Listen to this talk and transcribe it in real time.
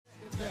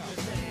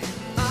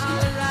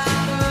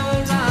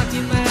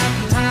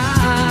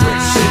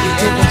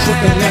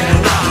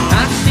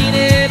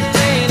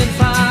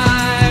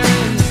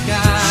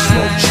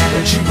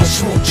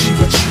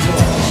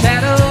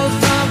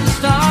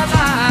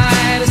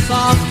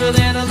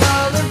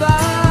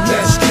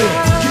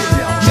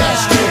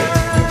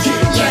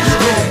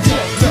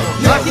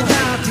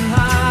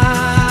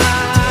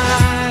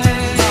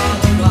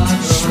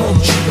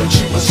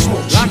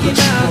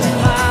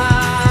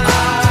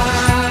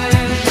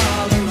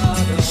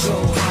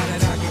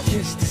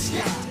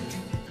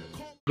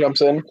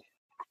jumps in.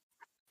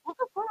 What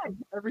the fuck?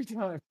 Every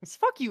time.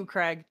 Fuck you,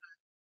 Craig.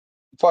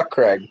 Fuck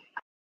Craig.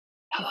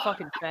 You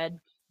fucking fed.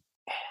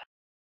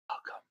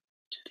 Welcome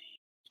to the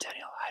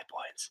Centennial High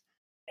Points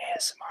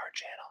ASMR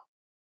channel.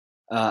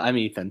 I'm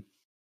Ethan.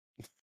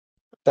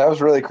 That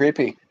was really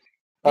creepy.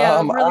 Yeah,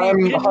 I'm we didn't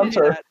need to do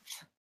Hunter. that.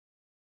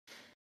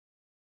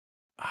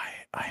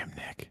 I am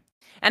Nick.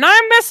 And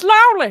I'm Miss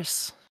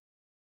Lawless.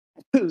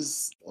 It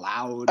was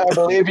loud. I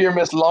believe you're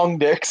Miss Long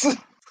Dicks.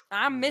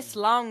 I'm Miss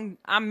Long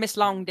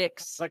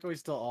Dicks. It's like we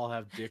still all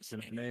have dicks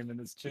in our name in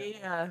this channel.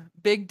 Yeah,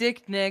 Big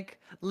Dick Nick,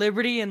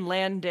 Liberty and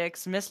Land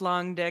Dicks, Miss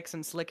Long Dicks,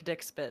 and Slick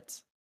Dick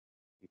Spits.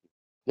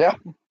 Yeah.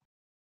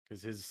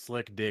 Because his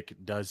slick dick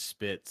does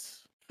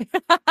spits.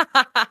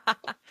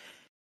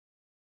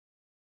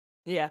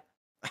 Yeah.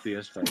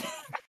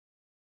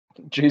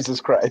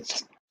 Jesus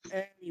Christ.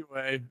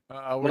 Anyway,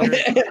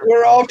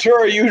 We're off to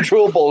our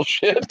usual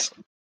bullshit.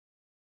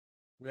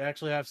 we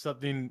actually have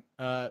something.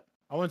 I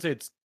wouldn't say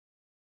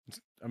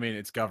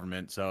it's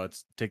government, so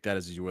take that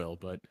as you will.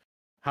 But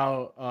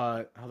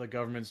how the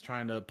government's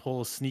trying to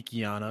pull a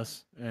sneaky on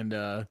us and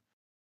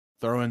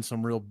throw in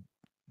some real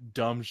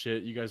dumb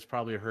shit. You guys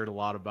probably heard a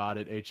lot about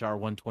it. HR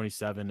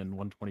 127 and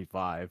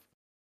 125,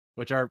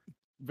 which are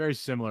very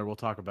similar. We'll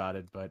talk about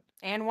it, but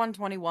And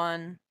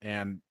 121.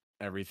 and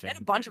everything. There's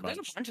a bunch of them.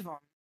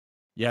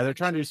 Yeah, they're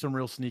trying to do some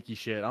real sneaky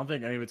shit. I don't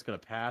think any of it's gonna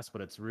pass,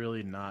 but it's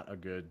really not a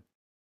good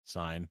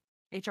sign.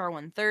 HR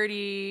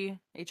 130,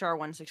 HR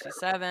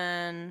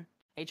 167,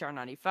 HR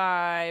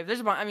 95. There's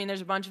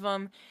a bunch of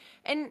them.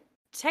 And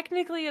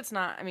technically it's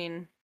not,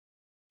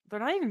 they're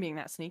not even being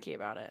that sneaky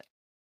about it.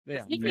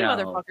 Yeah. Sneaky No.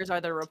 motherfuckers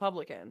are the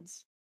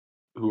Republicans.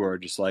 Who are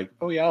just like,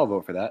 oh yeah, I'll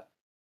vote for that.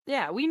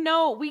 Yeah, we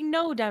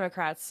know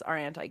Democrats are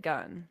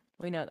anti-gun.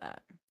 We know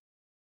that.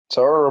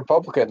 So are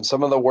Republicans.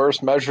 Some of the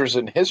worst measures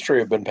in history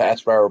have been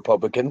passed by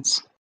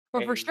Republicans.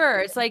 Well, for sure.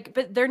 It's like,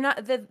 but they're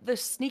not the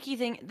sneaky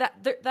thing.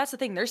 That's the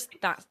thing. There's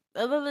not.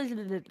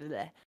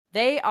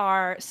 They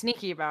are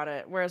sneaky about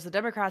it, whereas the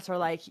Democrats are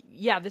like,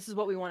 yeah, this is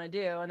what we want to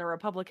do, and the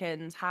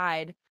Republicans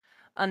hide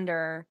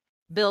under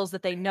bills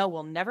that they know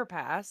will never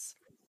pass,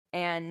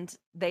 and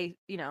they,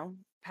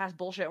 pass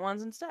bullshit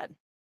ones instead.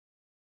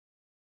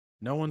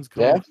 No one's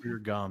coming for your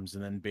gums,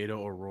 and then Beto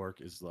O'Rourke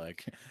is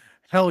like,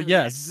 hell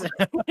yes.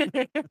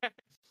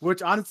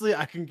 Which honestly,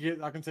 I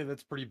can say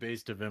that's pretty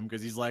based of him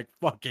because he's like,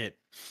 fuck it.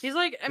 He's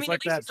like, It's at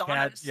like least that he's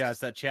honest. it's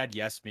that Chad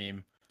Yes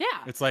meme. Yeah.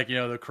 It's like,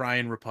 the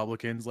crying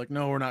Republicans, like,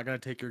 no, we're not gonna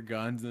take your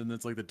guns, and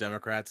it's like the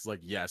Democrats, like,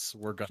 yes,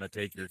 we're gonna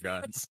take your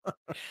guns.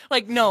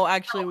 Like, no,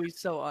 actually, we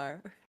so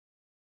are.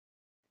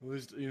 At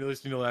least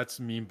that's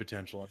meme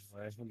potential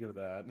anyway. I'll give it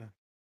that.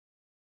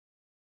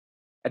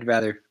 I'd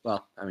rather,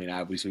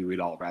 obviously we'd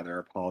all rather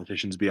our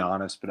politicians be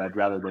honest, but I'd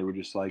rather they were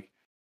just like,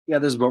 yeah,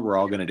 this is what we're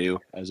all gonna do,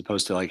 as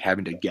opposed to like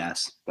having to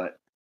guess. But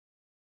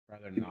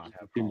Rather if you not just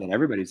have assume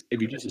that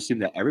if you just assume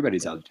that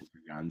everybody's out to take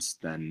your guns,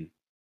 then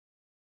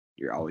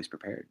you're always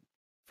prepared.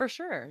 For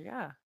sure,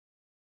 yeah.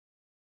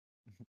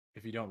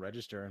 If you don't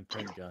register and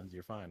print guns,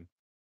 you're fine.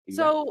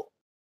 So,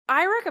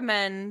 I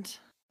recommend.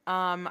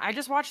 I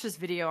just watched this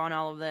video on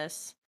all of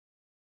this,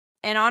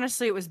 and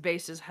honestly, it was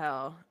base as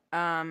hell.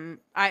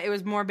 It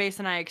was more base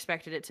than I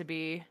expected it to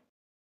be.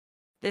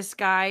 This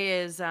guy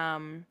is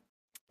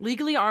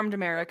Legally Armed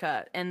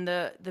America, and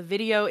the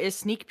video is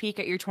sneak peek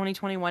at your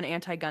 2021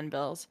 anti-gun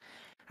bills.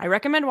 I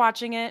recommend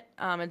watching it.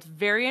 It's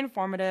very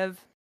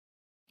informative.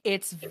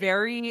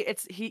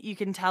 You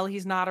can tell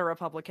he's not a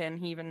Republican.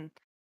 He even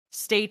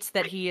states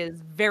that he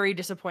is very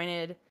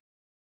disappointed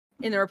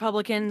in the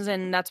Republicans,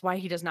 and that's why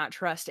he does not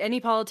trust any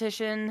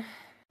politician.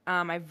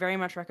 I very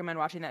much recommend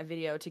watching that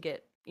video to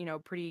get,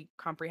 pretty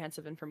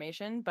comprehensive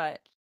information, but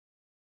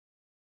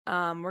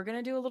we're going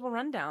to do a little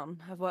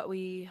rundown of what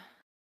we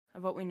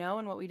know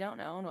and what we don't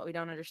know and what we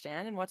don't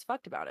understand and what's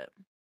fucked about it.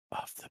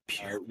 Of the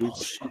pure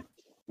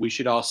We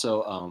should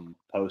also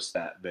post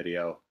that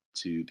video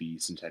to the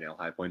Centennial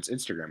High Points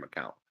Instagram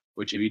account,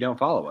 which if you don't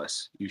follow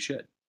us, you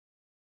should.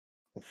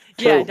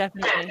 Yeah,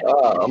 definitely.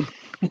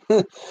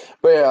 But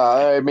yeah,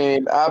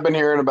 I've been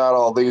hearing about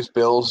all these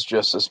bills,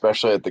 just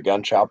especially at the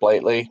gun shop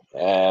lately,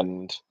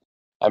 and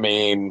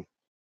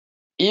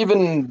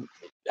even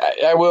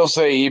I will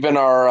say, even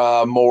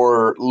our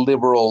more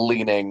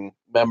liberal-leaning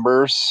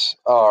members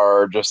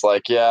are just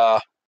like, yeah,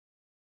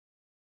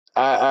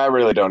 I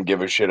really don't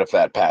give a shit if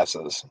that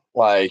passes.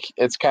 Like,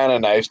 it's kind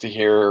of nice to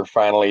hear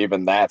finally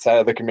even that side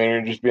of the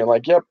community just being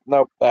like, yep,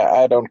 nope,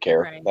 I don't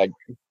care. Right. Like,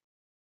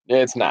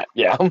 it's not,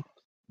 yeah.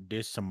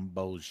 This some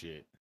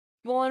bullshit.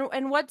 Well,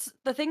 and what's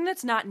the thing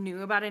that's not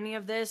new about any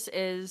of this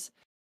is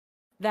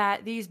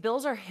that these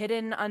bills are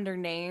hidden under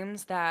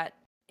names that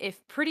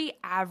if pretty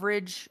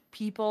average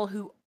people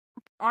who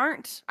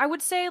aren't, I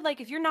would say, like,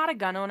 if you're not a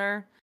gun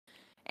owner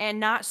and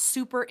not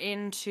super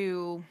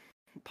into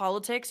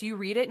politics, you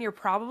read it and you're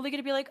probably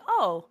going to be like,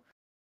 oh,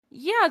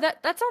 yeah,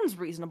 that sounds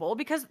reasonable,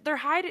 because they're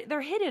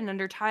hidden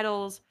under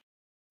titles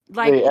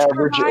like the to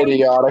average provide,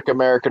 idiotic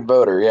American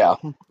voter, yeah.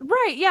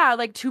 right, yeah,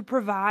 like to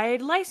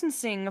provide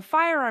licensing of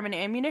firearm and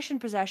ammunition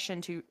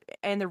possession to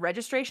and the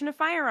registration of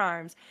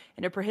firearms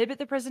and to prohibit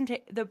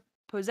the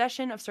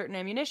possession of certain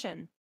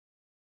ammunition.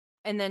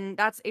 And then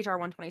that's HR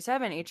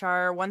 127.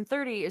 HR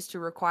 130 is to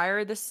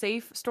require the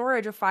safe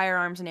storage of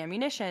firearms and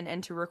ammunition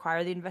and to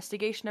require the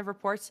investigation of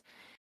reports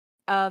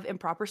of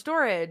improper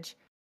storage.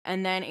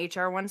 And then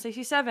HR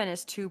 167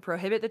 is to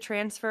prohibit the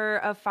transfer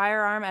of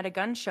firearm at a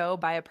gun show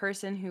by a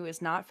person who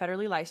is not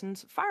federally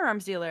licensed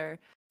firearms dealer.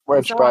 And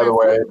Which, so by on the and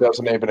way, so forth.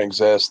 doesn't even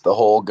exist. The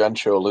whole gun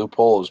show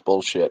loophole is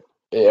bullshit.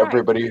 Right.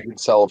 Everybody who can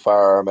sell a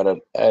firearm at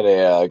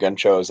a gun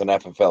show is an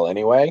FFL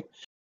anyway.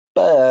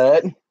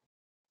 But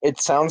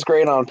it sounds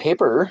great on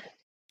paper.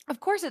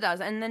 Of course it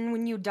does. And then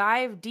when you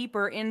dive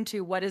deeper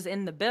into what is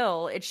in the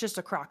bill, it's just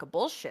a crock of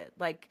bullshit.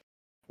 Like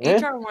Yeah.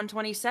 HR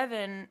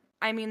 127,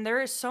 I mean, there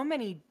is so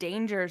many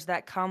dangers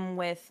that come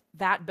with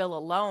that bill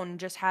alone.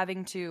 Just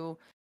having to,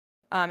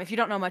 if you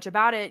don't know much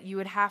about it, you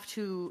would have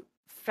to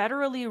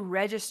federally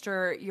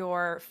register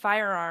your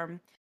firearm.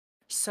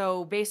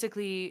 So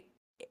basically,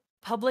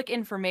 public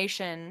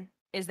information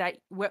is that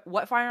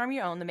what firearm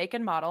you own, the make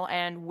and model,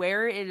 and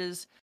where it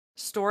is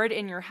stored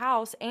in your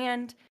house.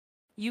 And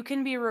you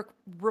can be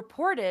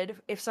reported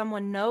if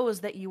someone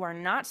knows that you are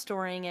not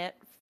storing it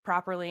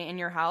properly in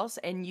your house,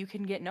 and you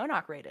can get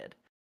no-knock rated.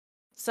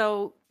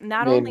 So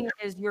not only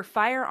is your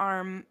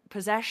firearm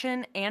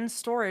possession and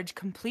storage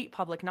complete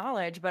public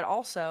knowledge, but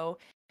also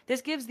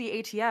this gives the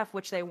ATF,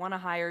 which they want to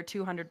hire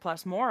 200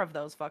 plus more of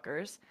those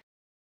fuckers,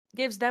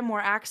 gives them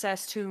more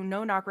access to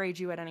no-knock raid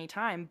you at any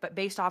time, but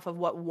based off of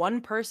what one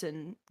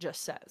person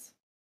just says.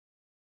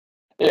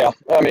 Yeah,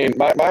 I mean,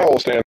 my whole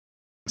stance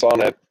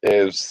on it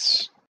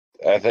is,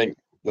 I think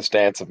the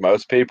stance of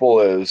most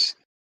people is,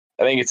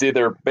 I think it's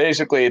either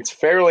basically it's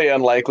fairly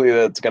unlikely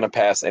that it's going to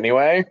pass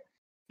anyway.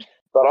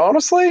 But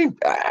honestly,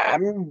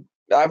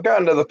 I've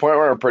gotten to the point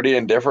where I'm pretty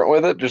indifferent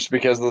with it, just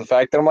because of the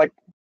fact that I'm like,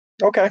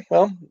 okay,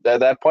 well, at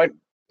that point,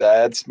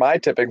 that's my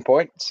tipping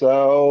point.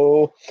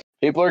 So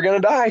people are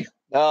going to die.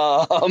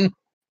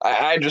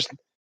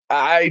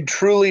 I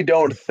truly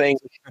don't think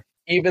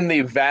even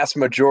the vast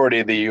majority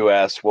of the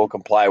U.S. will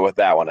comply with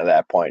that one at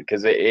that point,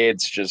 because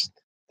it's just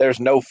there's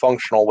no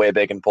functional way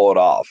they can pull it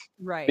off.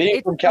 Right. Being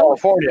It's from so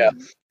California,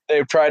 easy.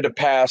 they've tried to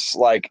pass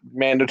like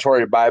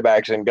mandatory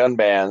buybacks and gun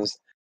bans,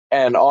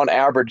 and on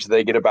average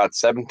they get about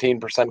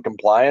 17%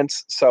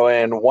 compliance. So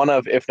in one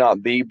of, if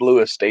not the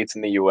bluest states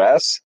in the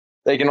US,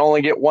 they can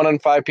only get 1 in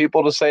 5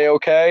 people to say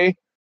okay.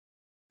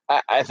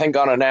 I think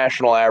on a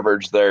national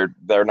average they're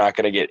not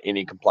going to get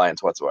any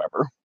compliance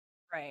whatsoever.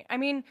 Right. I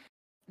mean,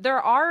 there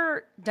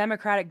are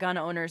Democratic gun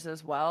owners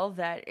as well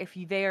that if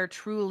they are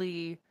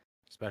truly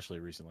especially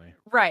recently.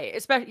 right,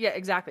 especially yeah,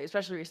 exactly,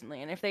 especially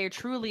recently, and if they are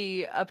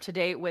truly up to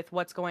date with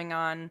what's going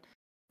on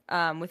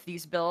with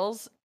these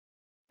bills,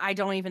 I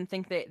don't even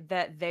think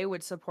that they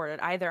would support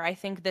it either. I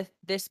think that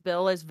this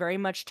bill is very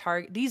much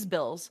these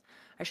bills,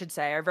 I should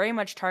say, are very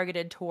much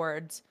targeted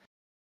towards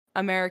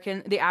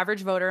the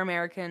average voter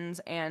Americans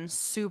and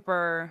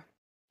super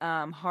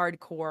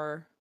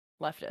hardcore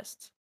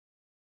leftists.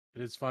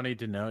 It is funny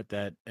to note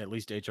that at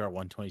least HR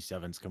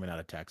 127 is coming out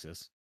of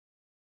Texas.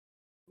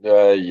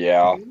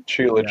 Yeah,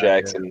 Sheila Yeah,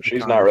 Jackson. the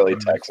She's not really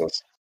Congresswoman.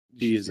 Texas.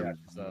 She's yeah, a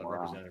she's a moron.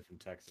 representative from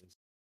Texas.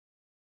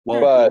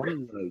 Well,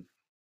 But-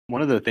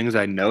 one of the things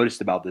I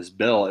noticed about this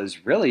bill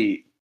is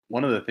really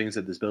one of the things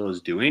that this bill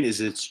is doing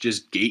is it's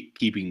just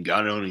gatekeeping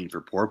gun owning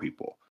for poor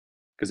people.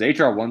 Because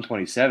HR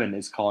 127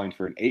 is calling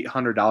for an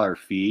 $800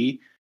 fee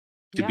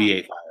to be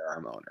a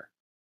firearm owner.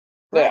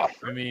 Yeah,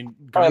 I mean,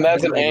 and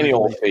that's an control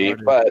annual originally fee,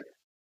 started- but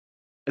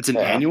It's an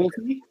Yeah. annual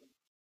fee?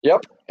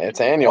 yep,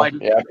 it's annual. Why-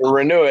 You have to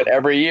renew it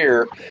every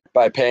year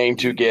by paying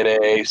to get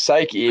a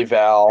psych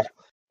eval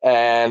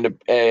and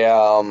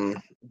a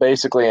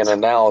basically an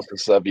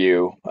analysis of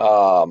you.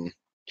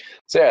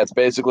 So yeah, it's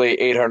basically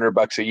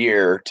 $800 a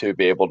year to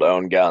be able to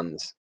own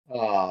guns.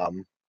 I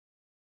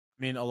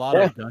mean, a lot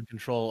of gun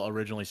control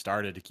originally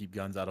started to keep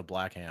guns out of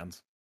black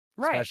hands,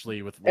 Right.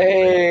 especially with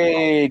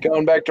Hey,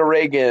 going back to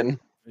Reagan.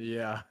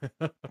 yeah.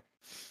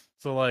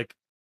 So like,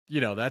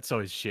 that's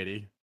always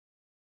shitty.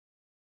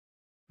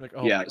 Like,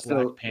 oh, Yeah, Black so,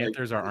 like-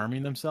 Panthers are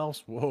arming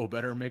themselves. Whoa,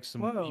 better make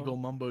some Whoa. legal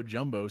mumbo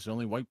jumbo so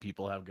only white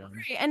people have guns.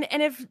 Right,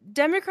 and if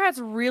Democrats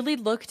really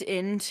looked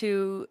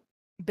into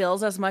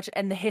bills as much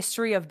and the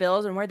history of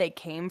bills and where they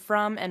came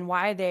from and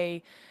why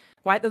the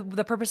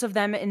purpose of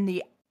them in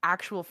the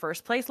actual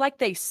first place, like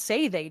they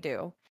say they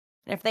do,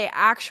 and if they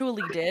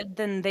actually did,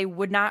 then they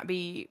would not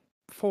be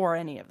for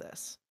any of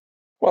this.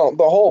 Well,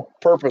 the whole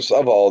purpose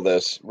of all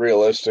this,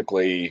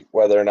 realistically,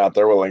 whether or not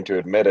they're willing to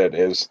admit it,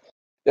 is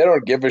they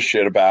don't give a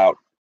shit about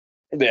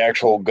the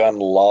actual gun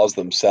laws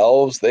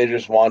themselves. They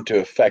just want to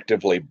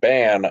effectively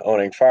ban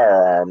owning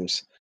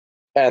firearms,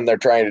 and they're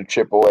trying to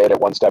chip away at it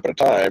one step at a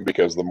time,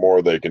 because the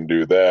more they can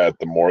do that,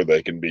 the more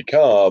they can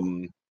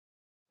become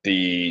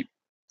the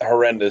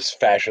horrendous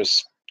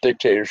fascist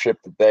dictatorship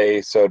that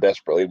they so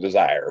desperately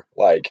desire.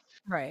 Like,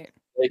 Right.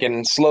 they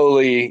can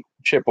slowly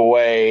chip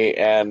away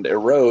and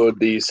erode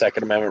the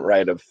Second Amendment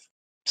right of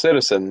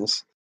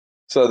citizens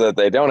so that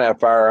they don't have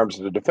firearms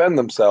to defend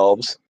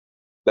themselves,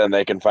 then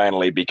they can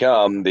finally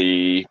become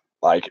the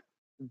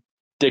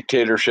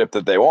dictatorship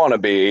that they want to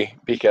be,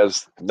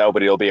 because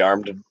nobody will be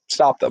armed to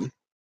stop them.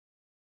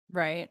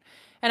 Right.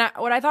 And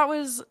what I thought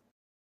was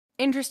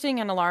interesting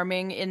and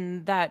alarming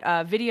in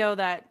that video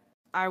that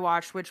I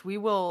watched, which we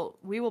will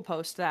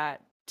post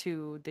that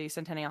to the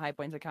Centennial High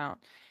Points account.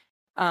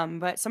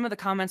 But some of the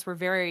comments were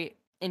very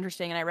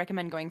interesting, and I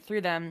recommend going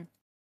through them.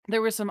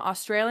 There were some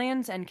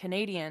Australians and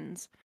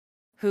Canadians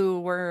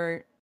who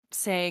were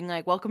saying,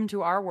 like, welcome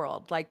to our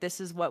world. Like, this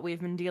is what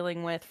we've been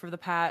dealing with for the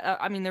past...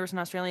 there was an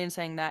Australian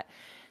saying that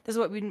this is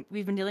what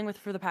we've been dealing with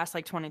for the past,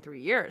 23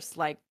 years.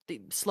 Like,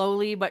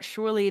 slowly but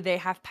surely they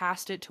have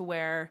passed it to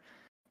where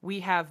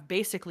we have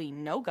basically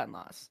no gun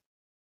laws.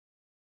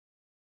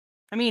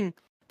 I mean,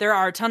 there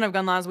are a ton of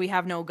gun laws. We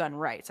have no gun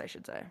rights, I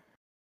should say.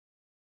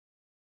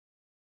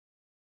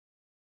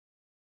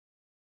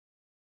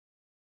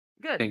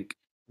 Good.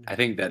 I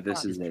think that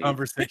this is a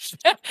conversation.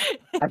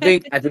 I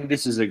think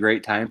this is a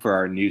great time for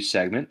our new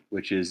segment,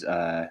 which is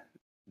the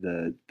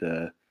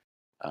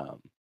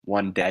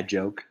one dad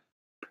joke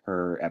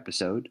per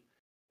episode.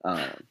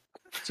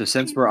 So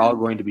since we're all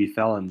going to be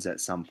felons at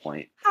some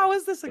point, how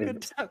is this a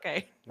good?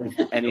 Okay.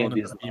 Any of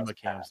these FEMA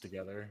camps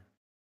together.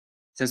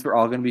 Since we're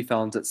all going to be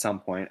felons at some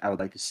point, I would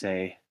like to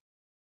say,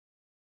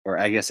 or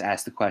I guess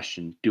ask the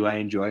question: do I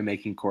enjoy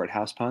making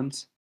courthouse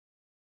puns?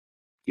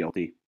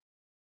 Guilty.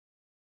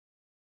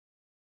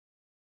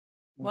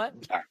 What?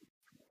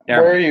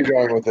 Where are you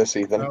going with this,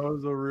 Ethan? That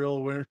was a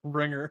real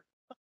ringer.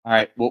 All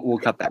right, we'll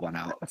cut that one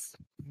out.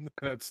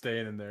 That's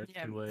staying in there. It's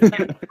Yeah. too late.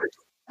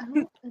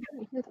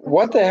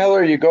 What the hell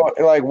are you going?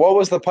 Like, what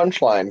was the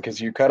punchline?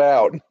 Because you cut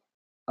out.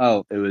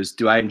 Oh, it was,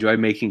 do I enjoy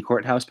making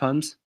courthouse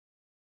puns?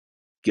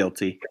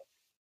 Guilty.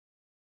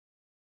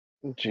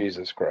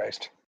 Jesus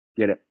Christ.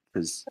 Get it?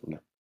 Because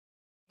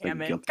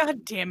Damn it. guilty.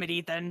 God damn it,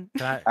 Ethan.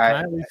 Can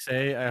I at least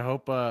say, I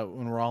hope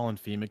when we're all in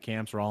FEMA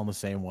camps, we're all in the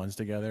same ones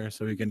together,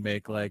 so we can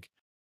make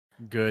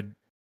good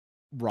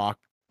rock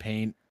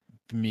paint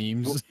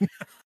memes.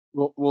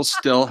 We'll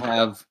still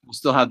have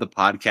the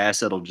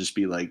podcast that'll just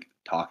be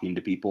talking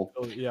to people.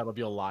 Oh, yeah, it'll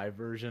be a live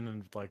version,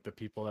 and the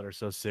people that are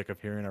so sick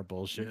of hearing our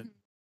bullshit.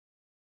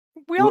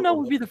 We all know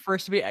we'll be the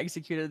first to be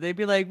executed. They'd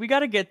be like, we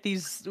gotta get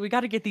these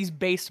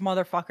based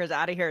motherfuckers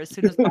out of here as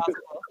soon as possible.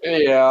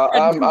 Yeah,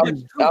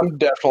 I'm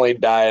definitely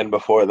dying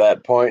before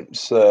that point.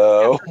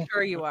 So I'm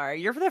sure you are.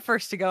 You're the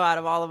first to go out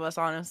of all of us,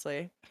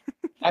 honestly.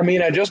 I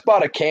mean, I just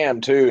bought a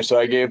can too, so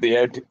I gave the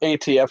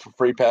ATF a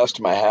free pass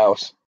to my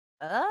house.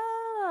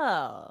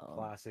 Oh.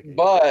 Classic.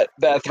 But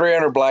that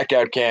 300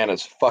 blackout can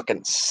is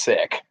fucking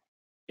sick.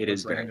 It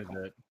is What very brand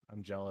is it?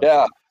 I'm jealous.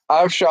 Yeah,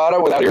 I've shot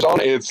it without ears on.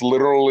 It's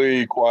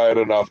literally quiet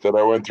enough that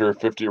I went through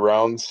 50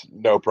 rounds,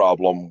 no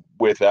problem,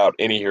 without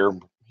any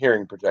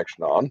hearing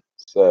protection on.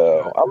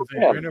 So I'm a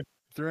fan.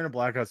 300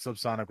 blackout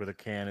subsonic with a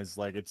can is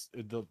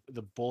the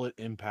bullet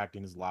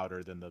impacting is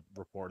louder than the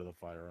report of the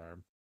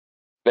firearm.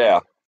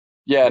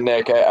 Yeah,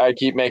 Nick, I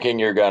keep making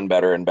your gun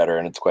better and better,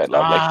 and it's quite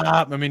lovely.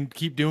 Stop! I mean,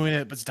 keep doing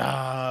it, but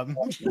stop.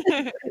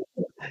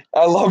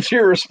 I loved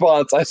your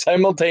response. I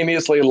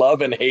simultaneously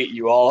love and hate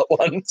you all at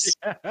once.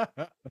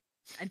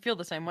 I'd feel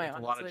the same way, A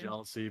honestly. lot of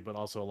jealousy, but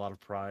also a lot of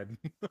pride.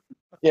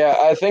 Yeah,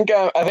 I think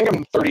I'm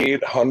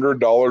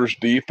 $3,800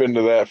 deep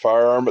into that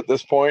firearm at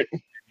this point.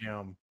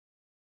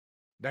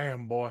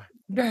 Damn, boy.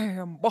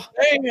 Damn, boy.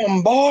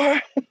 Damn, boy.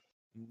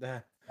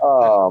 That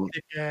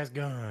thick ass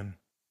gun.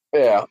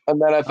 Yeah, and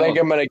then I think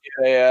I'm gonna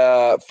get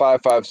a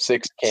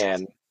 5.56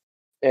 can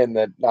in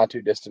the not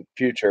too distant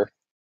future.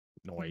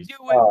 Noise. Do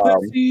it,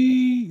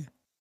 pussy.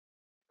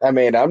 I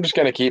mean, I'm just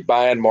gonna keep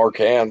buying more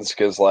cans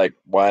because,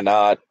 why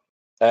not?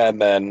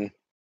 And then,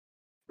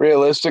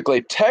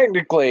 realistically,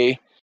 technically,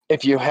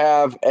 if you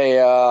have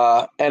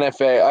a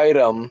NFA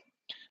item,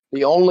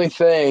 the only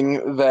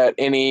thing that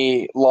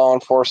any law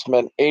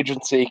enforcement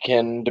agency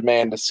can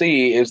demand to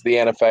see is the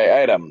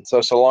NFA item.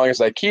 So long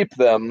as I keep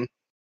them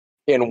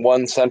in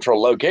one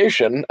central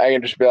location, I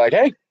can just be like,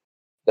 hey,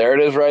 there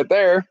it is right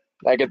there.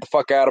 I get the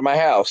fuck out of my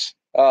house.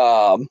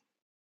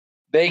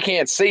 They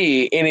can't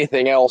see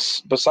anything else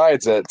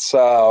besides it.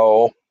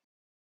 So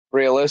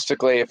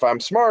realistically, if I'm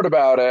smart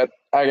about it,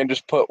 I can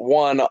just put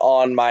one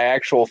on my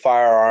actual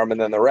firearm and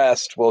then the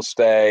rest will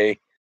stay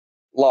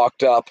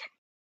locked up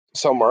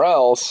somewhere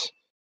else.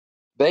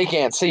 They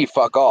can't see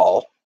fuck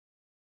all.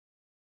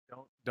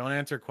 Don't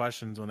answer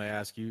questions when they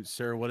ask you,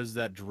 sir, what is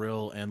that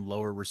drill and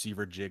lower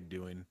receiver jig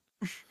doing?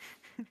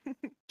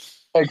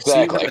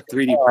 Exactly. See a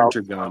 3D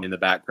printer going in the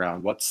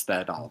background. What's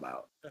that all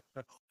about?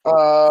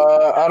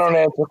 I don't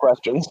answer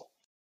questions.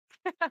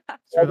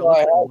 Sir, Although I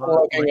have been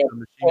looking at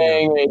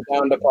paying a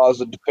down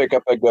deposit to pick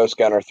up a Ghost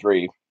Gunner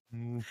 3.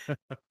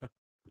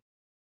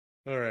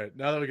 All right,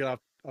 now that we got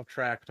off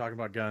track talking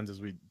about guns as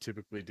we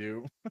typically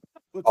do,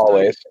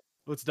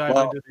 let's dive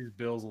into these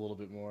bills a little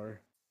bit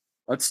more.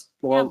 Since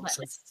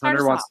let's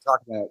Hunter wants to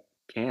talk about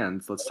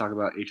cans, let's talk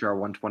about HR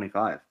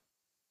 125,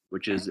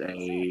 which is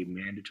a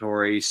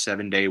mandatory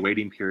 7-day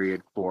waiting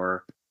period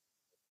for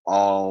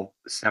all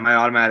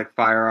semi-automatic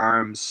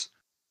firearms,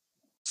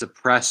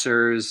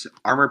 suppressors,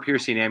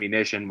 armor-piercing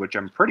ammunition, which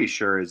I'm pretty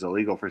sure is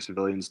illegal for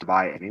civilians to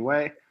buy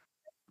anyway,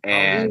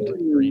 and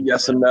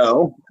yes and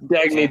no.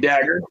 Dagny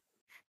Dagger.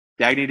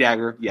 Dagny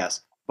Dagger,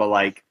 yes, but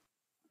like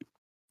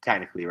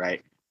technically,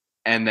 right?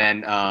 And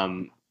then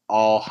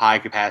all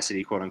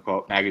high-capacity,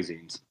 quote-unquote,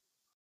 magazines.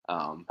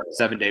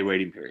 7-day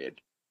waiting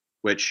period,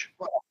 which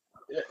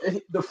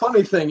The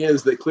funny thing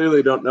is they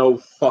clearly don't know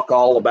fuck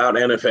all about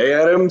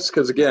NFA items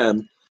because,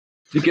 again,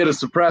 to get a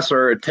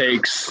suppressor, it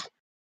takes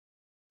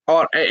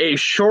a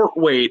short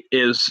wait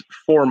is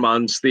 4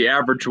 months. The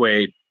average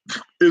wait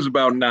is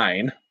about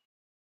 9.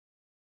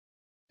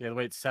 Yeah,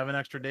 wait 7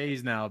 extra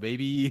days now,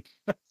 baby.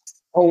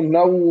 Oh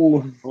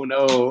no! oh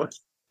no,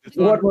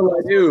 What will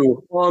I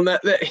do? Well,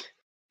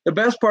 the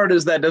best part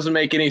is that doesn't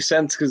make any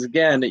sense because,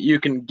 again, you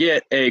can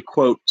get a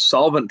quote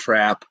solvent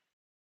trap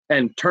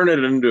and turn it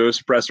into a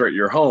suppressor at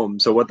your home.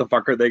 So what the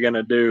fuck are they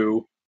gonna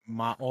do?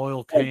 My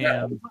oil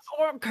can.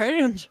 Oil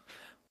cans.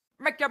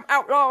 Make them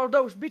outlaw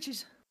those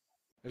bitches.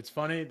 It's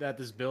funny that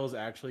this bill is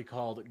actually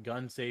called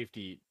Gun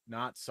Safety,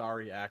 Not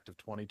Sorry Act of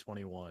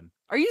 2021.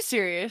 Are you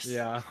serious?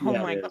 Yeah. Oh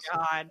Yeah, my it is.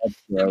 god. That's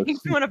It gross.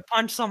 makes me want to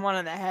punch someone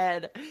in the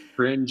head.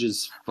 cringe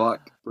as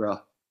fuck, bro.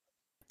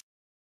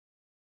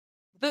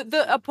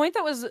 A point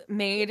that was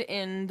made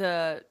in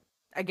the,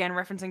 again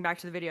referencing back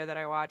to the video that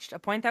I watched, a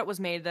point that was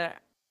made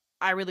that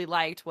I really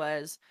liked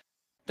was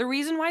the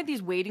reason why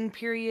these waiting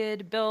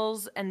period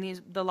bills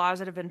and the laws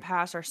that have been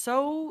passed are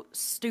so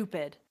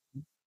stupid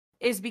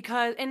is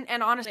because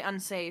and honestly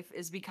unsafe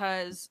is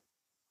because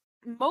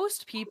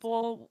most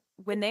people,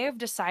 when they have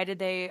decided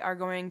they are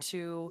going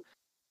to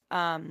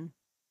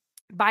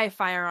buy a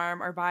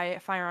firearm or buy a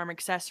firearm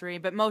accessory,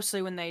 but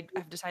mostly when they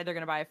have decided they're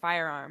going to buy a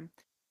firearm,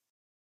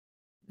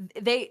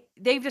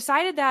 they've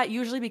decided that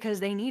usually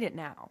because they need it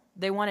now.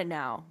 They want it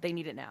now. They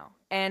need it now.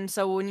 And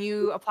so when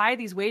you apply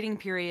these waiting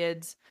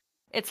periods,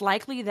 it's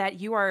likely that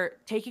you are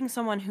taking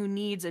someone who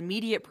needs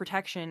immediate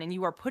protection and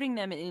you are putting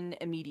them in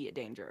immediate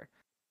danger.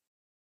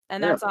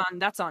 And Yeah.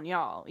 that's on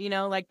y'all. You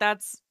know, like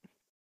it's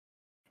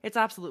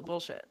absolute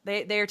bullshit.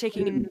 They are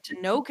taking into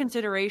no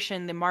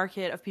consideration the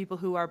market of people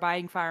who are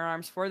buying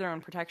firearms for their own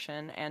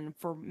protection and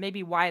for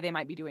maybe why they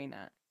might be doing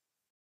that.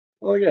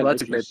 Well, again, Well,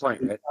 that's a it's great just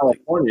point, right?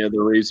 California,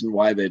 the reason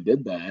why they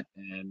did that,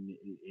 and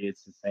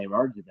it's the same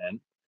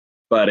argument.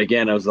 But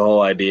again, it was the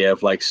whole idea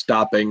of like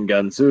stopping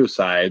gun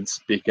suicides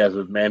because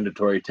of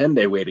mandatory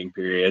 10-day waiting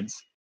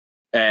periods.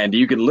 And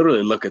you can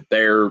literally look at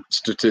their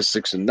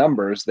statistics and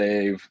numbers.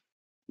 They've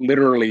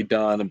literally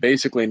done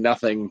basically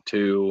nothing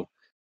to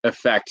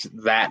affect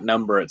that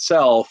number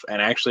itself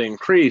and actually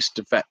increased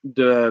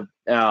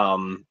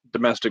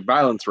domestic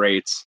violence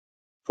rates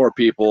for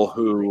people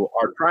who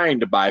are trying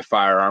to buy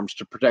firearms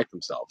to protect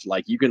themselves.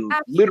 Like you can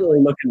literally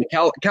look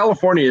into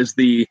California is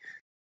the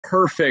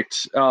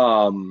perfect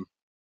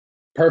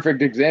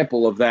perfect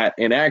example of that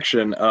in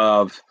action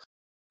of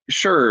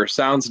sure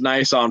sounds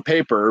nice on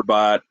paper,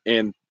 but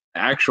in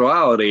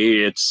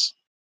actuality it's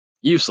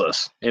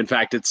useless. In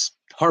fact, it's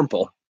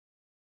harmful.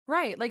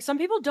 Right. Like some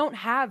people don't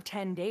have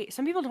 10 days.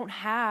 Some people don't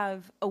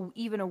have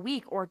even a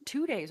week or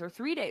 2 days or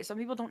 3 days. Some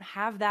people don't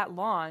have that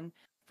long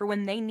for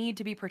when they need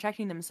to be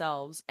protecting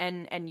themselves.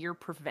 And you're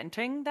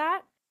preventing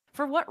that?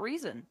 For what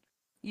reason?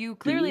 You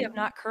clearly have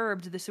not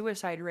curbed the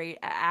suicide rate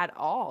at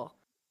all.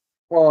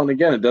 Well, and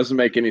again, it doesn't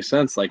make any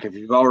sense. Like if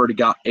you've already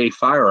got a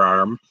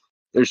firearm,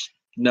 there's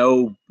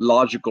no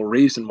logical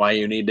reason why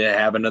you need to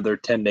have another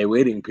 10-day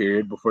waiting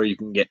period before you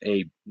can get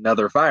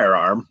another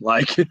firearm.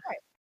 Like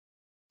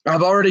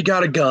I've already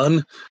got a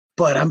gun,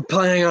 but I'm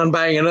planning on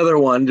buying another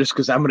one just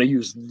because I'm going to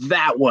use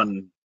that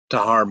one to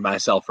harm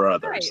myself or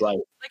others. Right.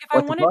 Like if I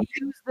wanted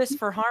to use this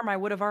for harm, I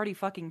would have already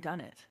fucking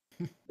done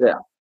it. Yeah.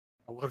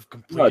 I would have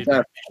completed No,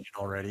 that mission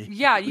already.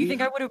 Yeah, you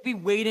think I would have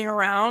been waiting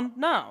around?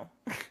 No.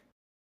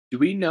 Do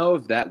we know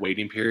if that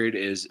waiting period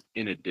is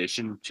in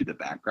addition to the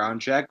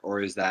background check, or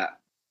is that?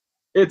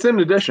 It's in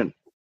addition.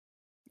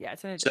 Yeah,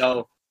 it's an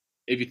So,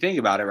 if you think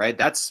about it, right,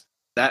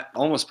 that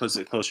almost puts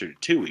it closer to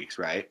 2 weeks,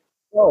 right?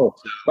 Oh,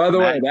 by the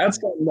way, Matt-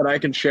 that's something that I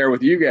can share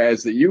with you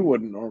guys that you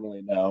wouldn't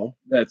normally know.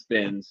 That's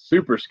been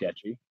super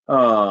sketchy.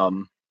 But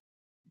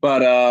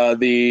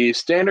the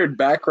standard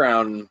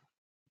background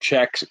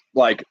checks,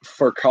 like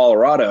for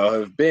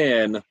Colorado, have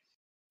been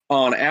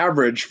on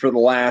average for the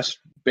last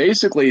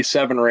basically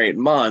 7 or 8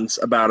 months,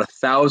 about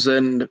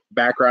 1,000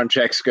 background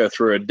checks go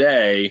through a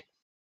day,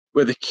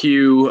 with a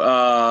queue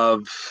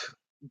of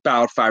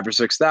about 5,000 or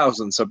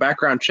 6,000. So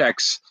background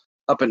checks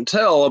up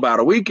until about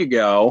a week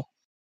ago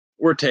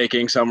were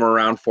taking somewhere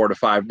around 4 to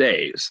 5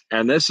 days.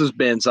 And this has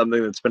been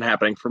something that's been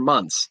happening for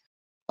months.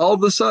 All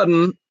of a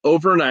sudden,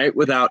 overnight,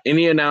 without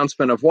any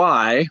announcement of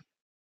why,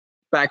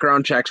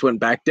 background checks went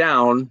back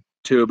down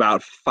to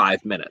about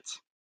 5 minutes.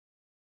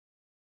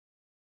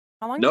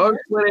 How long No did it-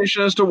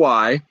 explanation as to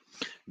why.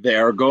 They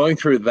are going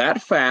through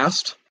that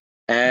fast,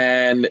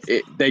 and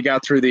they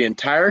got through the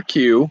entire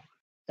queue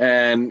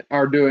and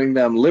are doing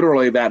them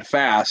literally that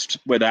fast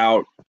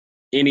without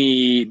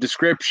any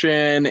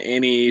description,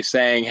 any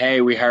saying, hey,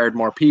 we hired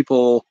more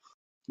people.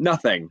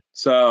 nothing.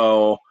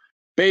 So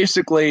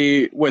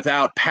basically,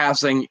 without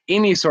passing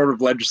any sort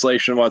of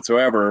legislation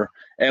whatsoever,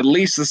 at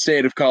least the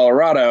state of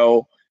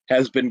Colorado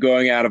has been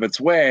going out of its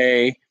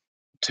way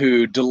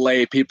to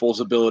delay people's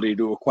ability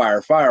to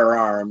acquire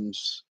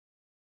firearms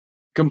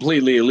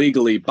completely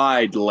illegally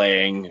by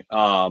delaying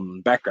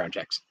background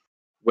checks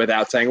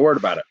without saying a word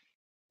about it.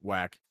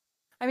 Whack.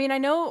 I mean,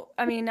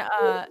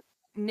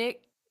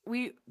 Nick,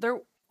 we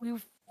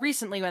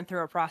recently went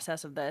through a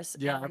process of this.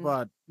 Yeah, I and-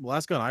 bought the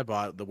last gun I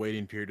bought. The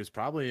waiting period was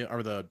probably,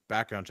 or the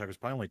background check was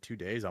probably only 2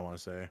 days. I want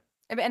to say.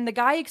 And the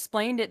guy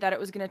explained it that it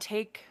was going to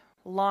take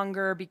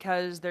longer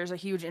because there's a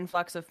huge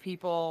influx of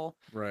people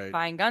Right.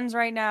 buying guns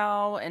right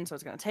now, and so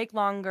it's going to take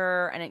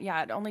longer. And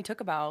it only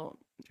took about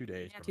 2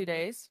 days. 2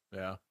 days.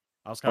 Yeah.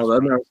 I was kind Well,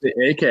 of then there's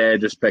the AK I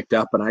just picked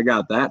up, and I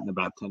got that in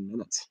about 10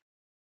 minutes.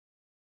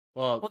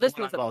 Well, this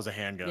the one was I a- bought was a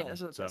handgun. yeah,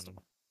 this was a so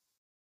pistol.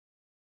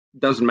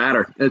 Doesn't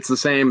matter. It's the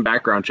same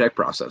background check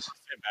process.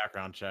 same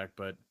background check,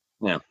 but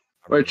Yeah.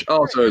 Which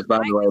also is, by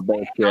the way,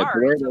 bullshit. The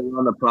way they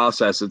run the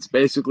process, it's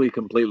basically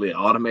completely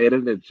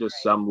automated. It's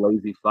just some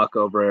lazy fuck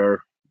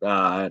over.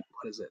 What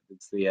is it?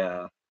 It's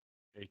the.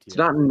 It's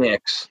not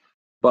Nix,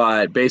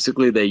 but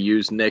basically they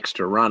use Nix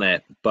to run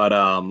it. But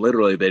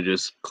literally they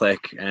just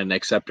click an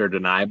accept or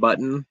deny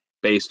button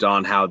based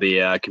on how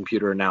the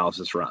computer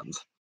analysis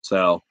runs.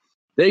 So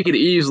they could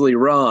easily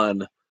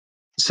run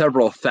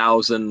several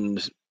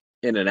thousand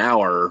in an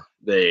hour.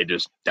 They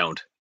just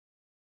don't,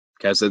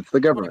 because it's the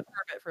government.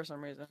 For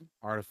some reason.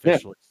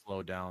 artificially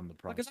slow down the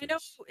process. Because I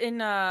know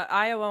in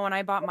Iowa when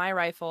I bought my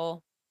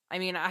rifle, I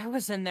mean I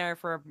was in there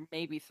for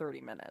maybe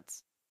 30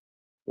 minutes.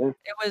 Yeah.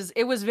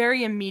 It was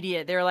very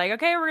immediate. They were like,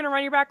 "Okay, we're gonna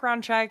run your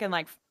background check," and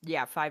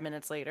 5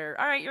 minutes later,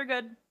 all right, you're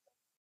good.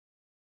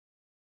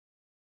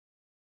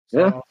 So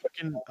Yeah.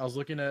 I was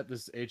looking at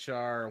this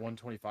HR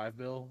 125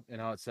 bill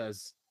and how it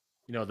says,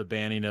 the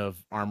banning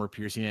of armor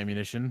piercing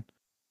ammunition.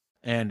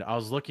 And I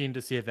was looking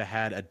to see if it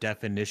had a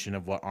definition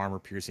of what armor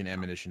piercing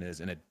ammunition is,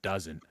 and it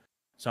doesn't.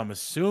 So I'm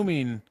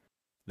assuming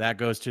that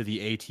goes to the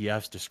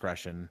ATF's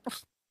discretion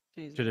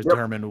Jeez. to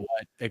determine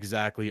what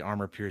exactly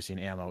armor piercing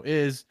ammo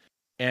is.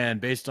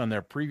 And based on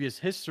their previous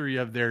history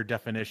of their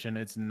definition,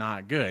 it's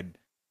not good.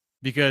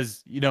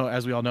 Because,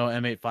 as we all know,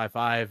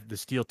 M855, the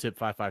steel tip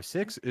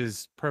 556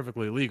 is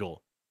perfectly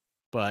legal.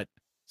 But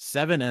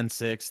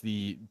 7N6,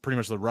 the pretty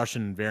much the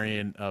Russian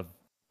variant of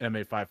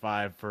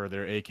M855 for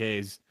their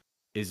AKs,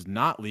 is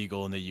not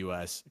legal in the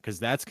US because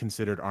that's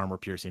considered armor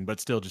piercing, but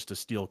still just a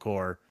steel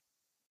core.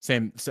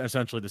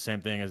 Essentially the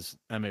same thing as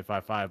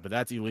M855, but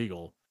that's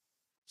illegal.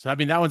 So I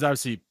mean that one's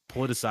obviously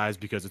politicized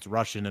because it's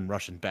Russian and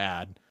Russian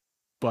bad,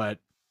 but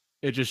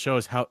it just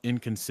shows how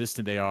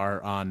inconsistent they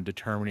are on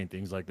determining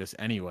things like this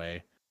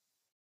anyway.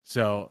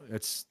 So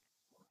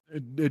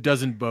it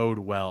doesn't bode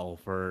well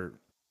for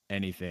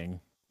anything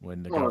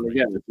when the Well, and government.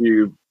 again, if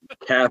you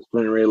cast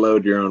and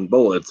reload your own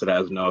bullets, it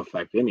has no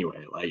effect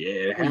anyway. Like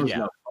it has Yeah.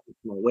 no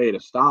functional way to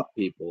stop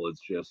people. It's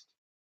just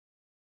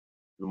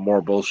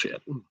more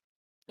bullshit.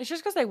 It's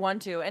just because they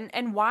want to,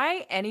 and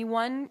why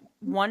anyone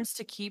wants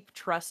to keep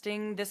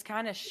trusting this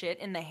kind of shit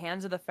in the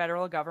hands of the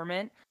federal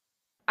government,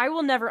 I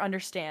will never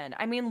understand.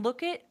 I mean,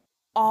 look at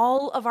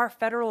all of our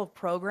federal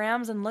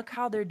programs and look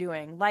how they're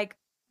doing. Like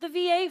the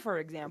VA, for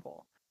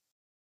example.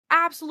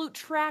 Absolute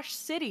trash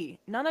city.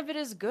 None of it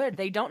is good.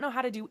 They don't know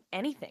how to do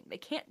anything. They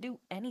can't do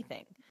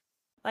anything.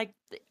 Like,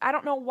 I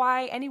don't know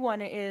why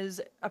anyone is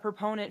a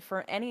proponent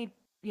for any,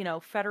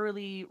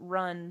 federally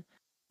run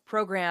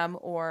program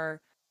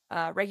or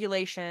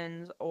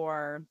regulations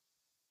or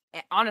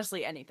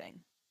honestly anything.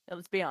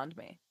 It's beyond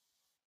me.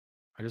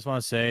 I just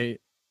want to say,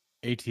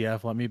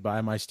 ATF, let me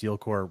buy my steel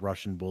core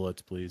Russian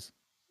bullets, please.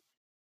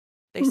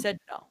 They said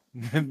no.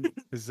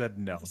 They said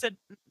no. They said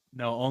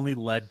No, only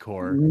lead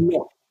core.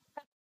 No.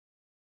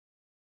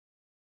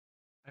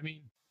 I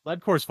mean,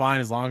 lead core's fine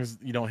as long as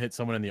you don't hit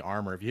someone in the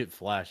armor. If you hit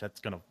flesh, that's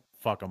gonna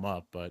fuck them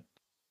up. But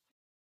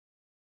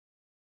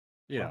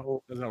that's not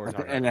what we're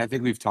talking And about. I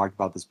think we've talked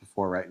about this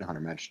before, right? And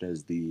Hunter mentioned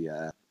is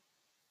the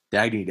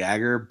Dagny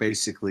Dagger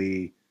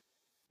basically,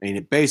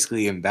 it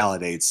basically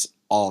invalidates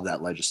all of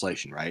that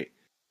legislation, right?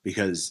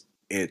 Because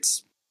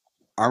it's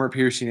armor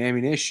piercing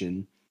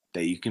ammunition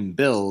that you can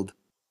build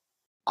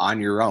on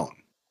your own.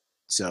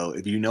 So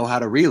if you know how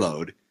to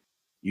reload,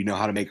 you know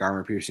how to make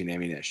armor piercing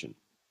ammunition.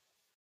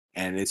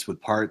 And it's with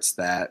parts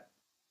that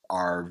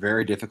are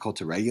very difficult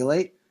to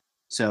regulate.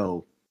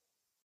 So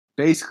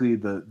basically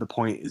the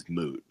point is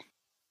moot.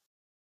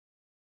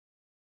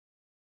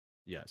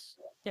 Yes.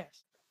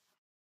 yes.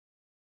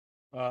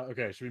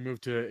 Okay, should we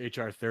move to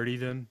HR 30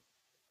 then?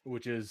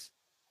 Which is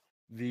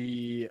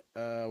the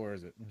where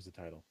is it? Where's the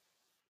title?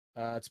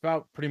 It's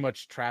about pretty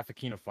much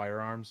trafficking of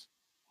firearms,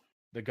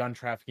 the Gun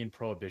Trafficking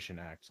Prohibition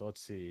Act. So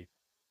let's see.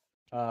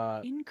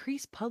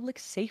 Increase public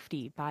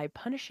safety by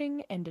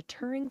punishing and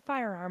deterring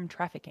firearm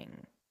trafficking.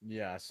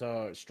 Yeah,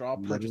 so straw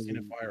purchasing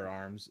of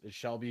firearms, it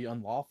shall be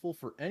unlawful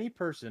for any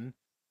person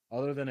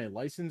other than a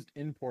licensed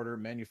importer,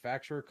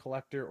 manufacturer,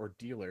 collector, or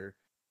dealer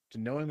to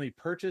knowingly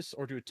purchase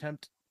or to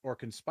attempt or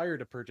conspire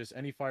to purchase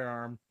any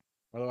firearm,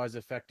 otherwise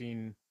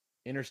affecting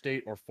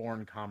interstate or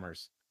foreign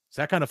commerce.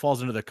 So that kind of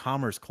falls into the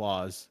commerce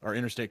clause or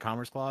interstate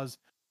commerce clause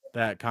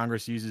that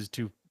Congress uses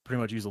to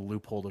pretty much use a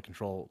loophole to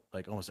control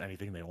like almost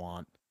anything they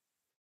want.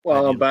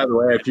 Well, and by the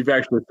way, if you've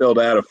actually filled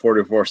out a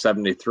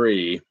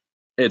 4473,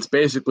 it's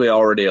basically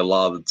already a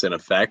law that's in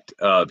effect.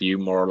 You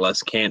more or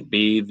less can't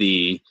be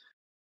the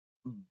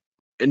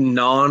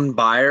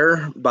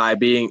non-buyer by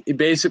being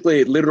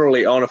basically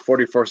literally on a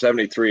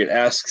 4473. It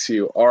asks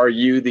you, are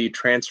you the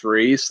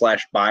transferee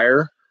 /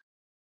 buyer?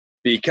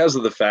 Because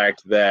of the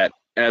fact that,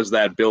 as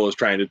that bill is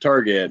trying to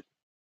target,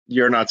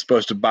 you're not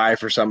supposed to buy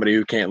for somebody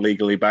who can't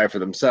legally buy for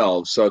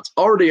themselves. So it's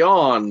already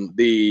on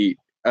the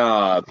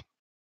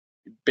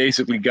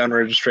basically gun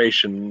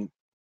registration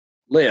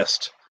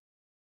list.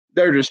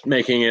 They're just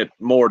making it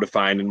more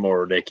defined and more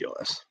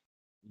ridiculous.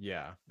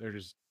 Yeah, they're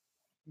just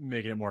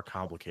making it more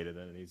complicated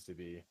than it needs to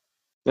be.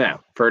 Yeah,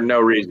 for no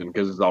reason,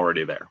 because it's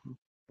already there.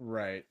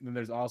 Right. And then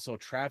there's also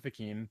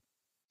trafficking.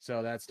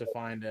 So that's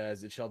defined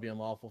as it shall be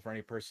unlawful for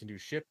any person to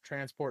ship,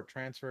 transport,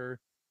 transfer,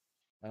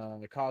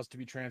 the cause to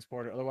be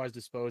transported, otherwise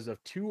dispose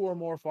of 2 or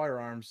more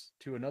firearms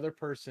to another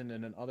person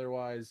in an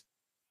otherwise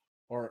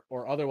or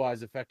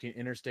otherwise affecting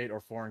interstate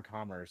or foreign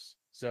commerce.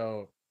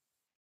 So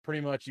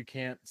pretty much you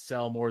can't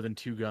sell more than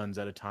 2 guns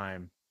at a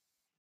time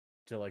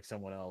to like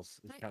someone else.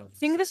 It's kind I of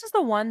think this is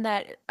the one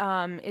that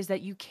is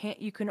that you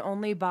can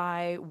only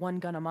buy 1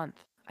 gun a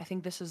month. I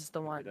think this is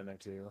the one.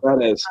 That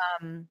is.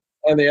 Um,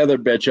 And the other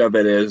bitch of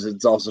it is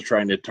it's also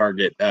trying to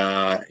target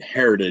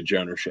heritage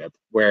ownership,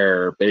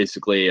 where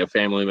basically a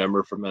family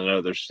member from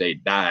another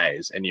state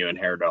dies and you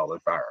inherit all their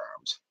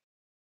firearms.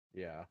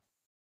 Yeah.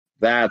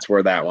 That's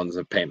where that one's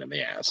a pain in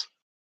the ass.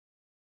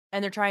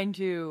 and they're trying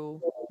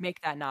to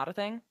make that not a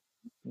thing.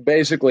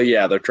 Basically,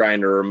 yeah, they're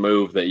trying to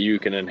remove that you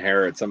can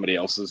inherit somebody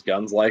else's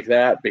guns like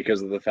that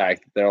because of the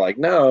fact that they're like,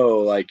 no,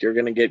 like you're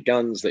going to get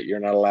guns that you're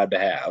not allowed to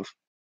have.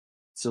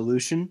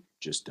 Solution: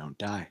 just don't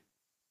die.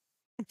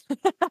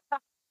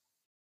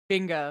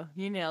 Bingo,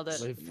 you nailed it.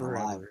 Live You're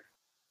alive. forever.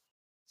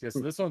 Yeah, so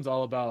this one's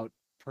all about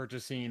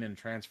purchasing and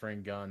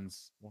transferring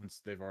guns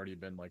once they've already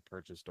been like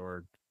purchased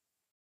or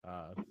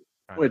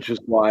Which is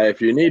why,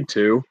 if you need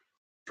to,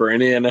 for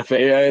any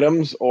NFA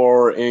items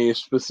or any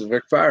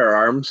specific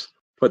firearms,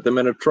 put them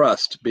in a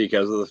trust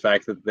because of the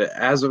fact that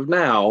as of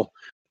now,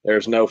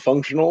 there's no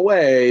functional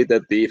way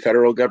that the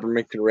federal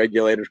government can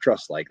regulate a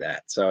trust like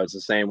that. So it's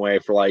the same way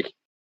for like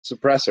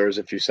suppressors.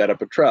 If you set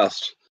up a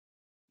trust,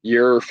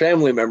 your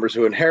family members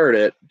who inherit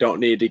it don't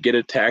need to get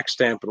a tax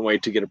stamp and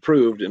wait to get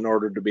approved in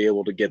order to be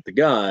able to get the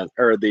gun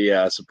or the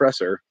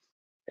suppressor.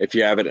 If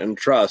you have it in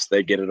trust,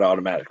 they get it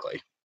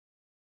automatically.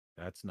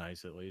 That's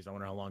nice, at least. I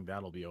wonder how long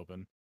that'll be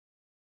open.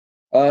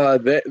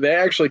 They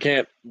actually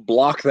can't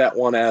block that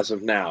one as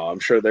of now. I'm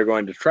sure they're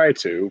going to try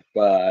to,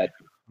 but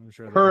I'm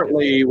sure they'll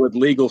currently with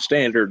legal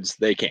standards,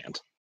 they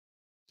can't.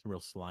 some real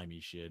slimy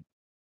shit.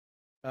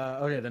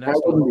 Okay, the I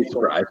next wouldn't one. be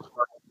surprised.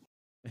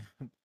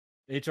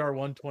 HR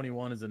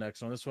 121 is the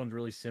next one. This one's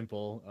really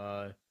simple.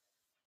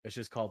 It's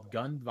just called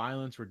Gun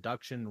Violence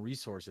Reduction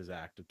Resources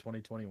Act of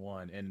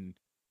 2021. And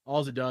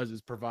all it does is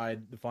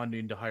provide the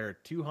funding to hire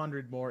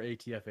 200 more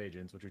ATF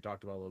agents, which we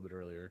talked about a little bit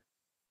earlier.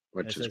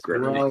 Which It is says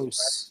great.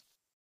 Gross.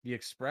 the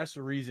express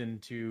reason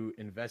to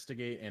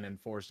investigate and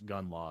enforce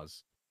gun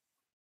laws.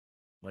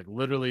 Like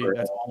literally,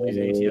 that's all these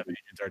ATF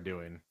agents are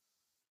doing.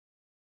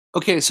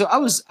 Okay, so I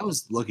was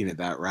looking at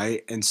that,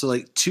 right? And so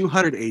like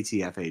 200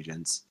 ATF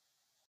agents,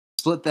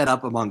 split that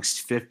up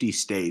amongst 50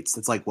 states.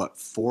 That's like what,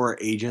 4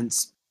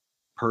 agents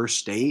per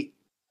state?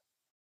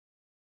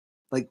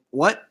 Like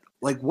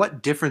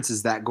what difference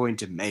is that going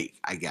to make,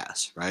 I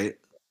guess, right?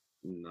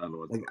 None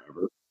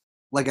whatsoever.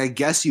 Like I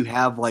guess you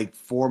have like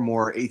 4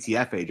 more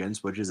ATF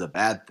agents, which is a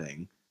bad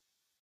thing.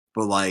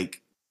 But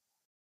like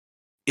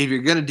if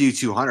you're going to do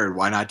 200,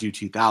 why not do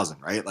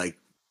 2,000, right? Like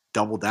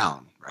double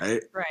down,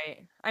 right?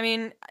 Right. I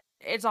mean,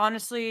 it's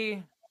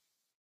honestly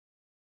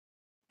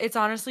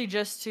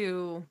just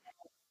to,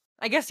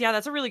 I guess, yeah,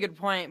 that's a really good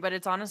point, but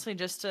it's honestly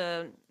just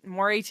to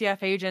more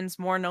ATF agents,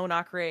 more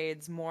no-knock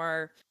raids,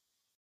 more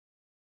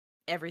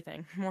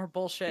everything, more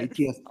bullshit.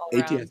 all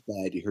around. ATF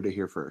bad. You heard it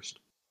here first.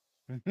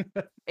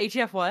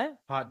 ATF what?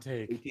 Hot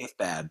take. ATF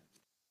bad.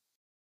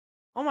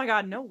 Oh my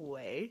god, no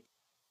way.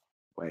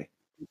 Way.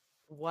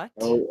 What?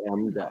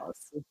 OMG.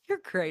 You're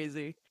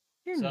crazy.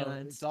 You're So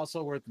nuts. it's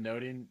also worth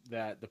noting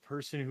that the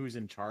person who's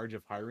in charge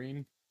of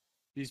hiring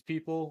these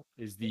people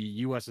is the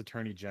U.S.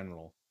 Attorney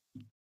General.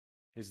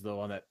 Is the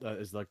one that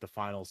is like the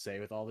final say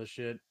with all this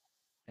shit.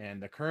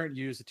 And the current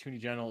U.S. Attorney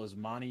General is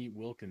Monty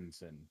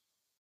Wilkinson.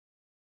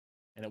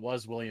 And it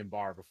was William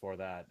Barr before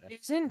that.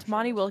 Isn't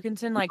Monty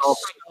Wilkinson like Oh,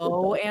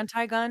 so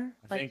anti-gun?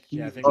 I Like,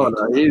 think Oh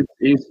no,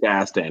 he's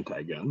fast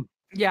anti-gun.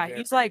 yeah, Very-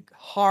 he's like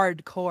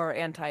hardcore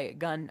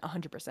anti-gun,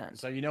 100%.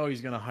 so you know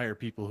he's gonna hire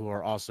people who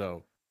are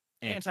also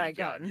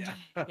Anti-gun.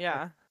 Yeah.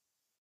 Yeah.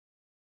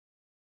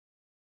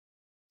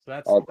 So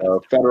that's Although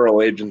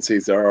federal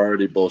agencies are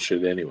already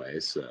bullshit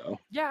anyway, so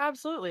Yeah,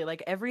 absolutely.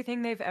 Like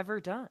everything they've ever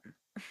done.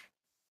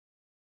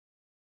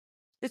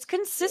 It's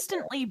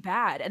consistently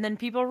bad, and then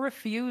people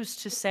refuse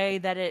to say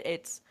that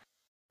it's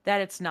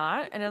that it's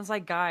not. And it's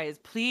like, guys,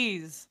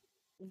 please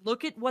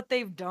look at what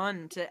they've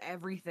done to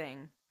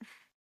everything.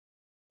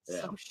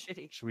 Yeah. So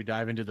shitty. Should we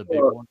dive into the big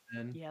Well, one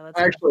then? Yeah, let's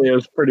Actually, it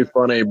was pretty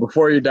funny.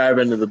 Before you dive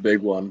into the big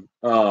one,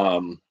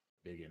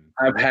 Big in.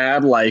 I've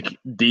had like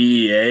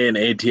DEA and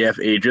ATF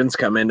agents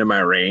come into my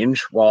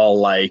range while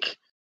like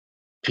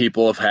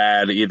people have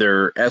had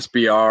either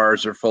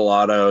SBRs or full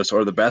autos,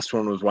 or the best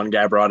one was one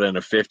guy brought in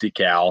a 50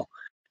 cal,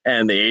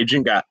 and the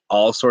agent got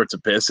all sorts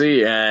of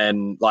pissy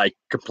and like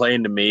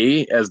complained to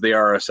me as the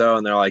RSO,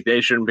 and they're like,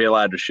 they shouldn't be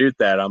allowed to shoot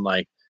that. I'm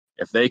like,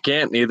 if they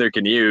can't, neither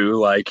can you.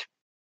 Like,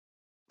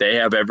 they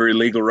have every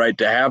legal right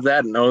to have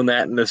that and own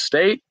that in the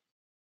state.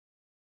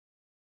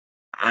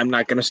 I'm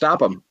not going to stop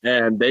them.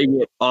 And they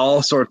get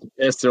all sorts of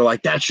pissed. They're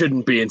like, that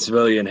shouldn't be in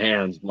civilian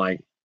hands. I'm like,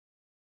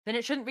 Then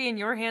it shouldn't be in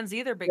your hands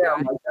either, big yeah, guy.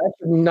 I'm like, that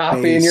should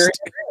not be in your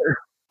Based.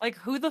 Like,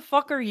 who the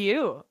fuck are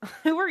you?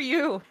 Who are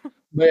you?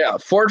 But yeah,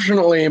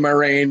 fortunately, my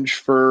range,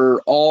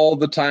 for all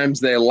the times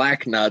they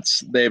lack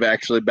nuts, they've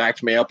actually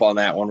backed me up on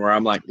that one where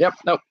I'm like, yep,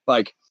 nope.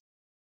 Like,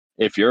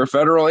 if you're a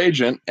federal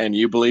agent and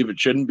you believe it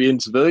shouldn't be in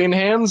civilian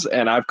hands,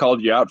 and I've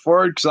called you out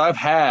for it, because I've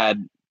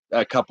had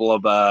a couple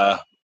of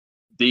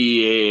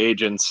DEA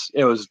agents,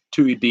 it was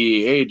two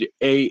DEA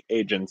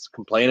agents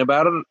complain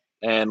about it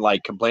and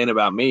like complain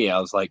about me. I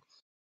was like,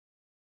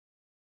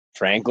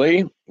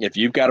 frankly, if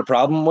you've got a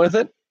problem with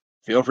it,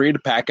 feel free to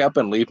pack up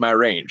and leave my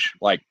range.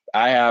 Like,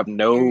 I have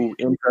no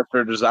interest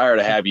or desire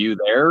to have you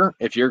there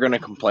if you're going to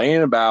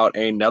complain about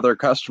another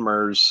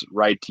customer's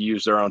right to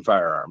use their own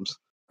firearms.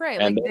 Right,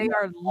 And like they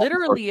are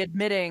literally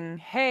admitting,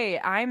 hey,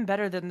 I'm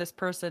better than this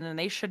person and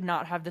they should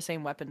not have the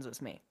same weapons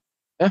as me.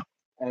 Yeah,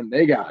 and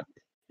they got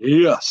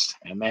pissed,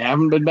 and they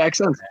haven't been back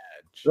since.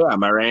 Yeah,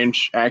 my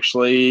range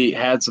actually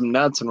had some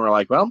nuts, and we're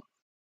like, well,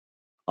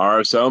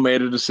 RSO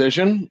made a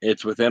decision.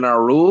 It's within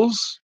our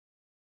rules.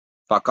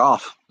 Fuck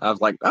off. I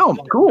was like, oh,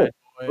 cool.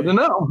 Good to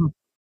know.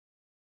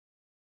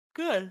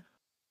 Good.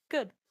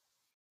 Good.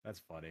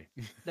 That's funny.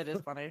 That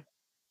is funny.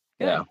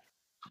 Yeah.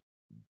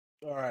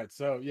 All right,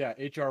 so yeah,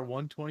 HR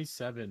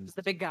 127. It's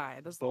the big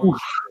guy. That's the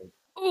Bullshit.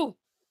 one. Ooh,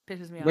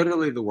 pisses me off.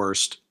 Literally the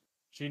worst.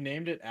 She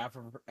named it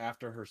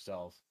after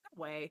herself.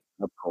 No way.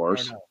 Of Or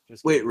course. no,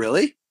 just Wait, kidding.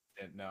 really?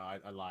 No,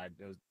 I lied.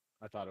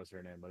 I thought it was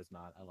her name, but it's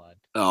not. I lied.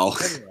 Oh.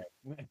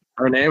 Anyway,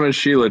 Her name is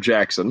Sheila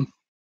Jackson.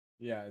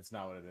 yeah, it's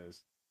not what it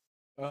is.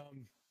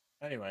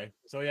 Anyway,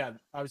 so yeah,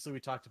 obviously we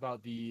talked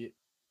about the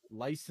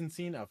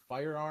licensing of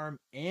firearm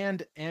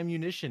and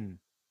ammunition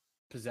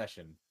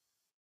possession.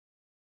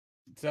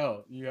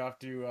 So you have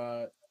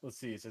to let's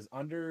see, it says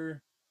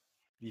under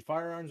the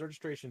firearms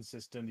registration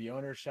system, the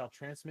owner shall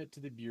transmit to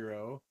the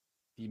Bureau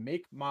the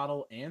make,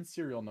 model, and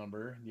serial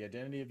number, the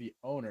identity of the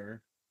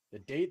owner, the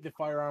date the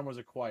firearm was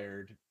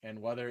acquired, and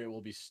whether it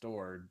will be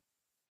stored.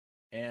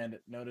 And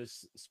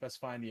notice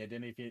specifying the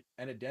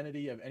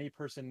identity of any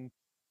person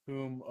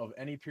whom of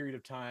any period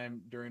of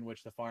time during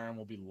which the firearm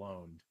will be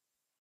loaned.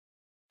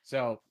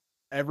 So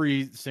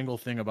every single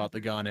thing about the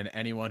gun and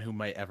anyone who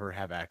might ever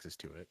have access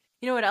to it.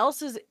 You know what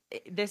else is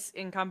this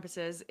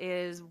encompasses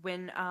is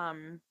when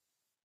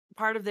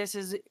part of this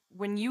is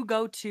when you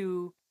go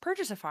to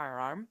purchase a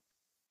firearm,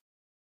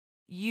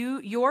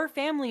 your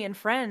family and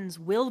friends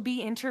will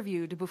be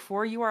interviewed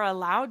before you are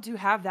allowed to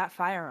have that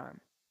firearm.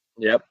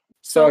 Yep.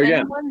 So again,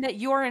 anyone that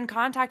you are in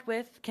contact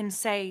with can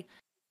say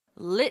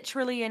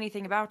literally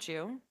anything about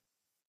you,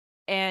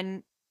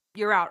 and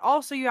you're out.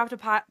 Also, you have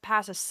to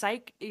pass a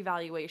psych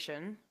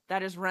evaluation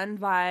that is run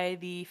by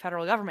the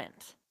federal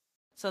government.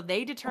 So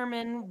they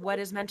determine what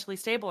is mentally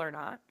stable or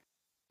not,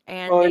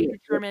 and Well, they yeah.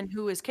 determine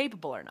who is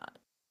capable or not.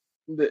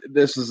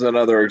 This is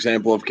another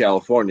example of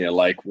California.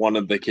 Like, one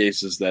of the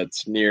cases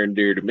that's near and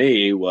dear to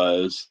me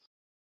was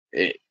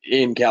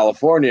in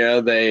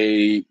California.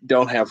 They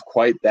don't have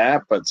quite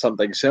that, but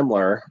something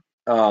similar,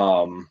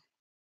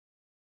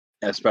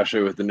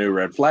 especially with the new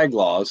red flag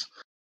laws.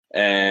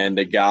 And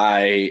a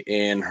guy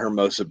in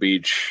Hermosa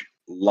Beach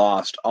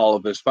lost all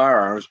of his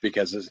firearms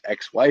because his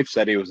ex-wife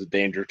said he was a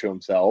danger to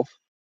himself.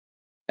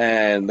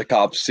 And the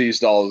cops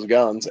seized all his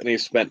guns, and he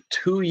spent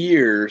 2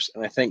 years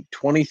and I think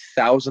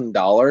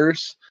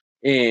 $20,000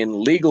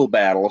 in legal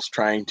battles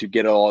trying to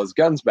get all his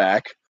guns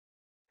back.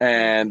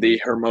 And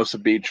the Hermosa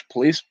Beach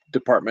Police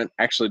Department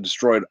actually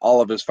destroyed all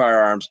of his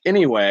firearms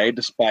anyway,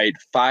 despite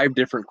 5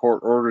 different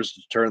court orders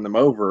to turn them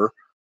over,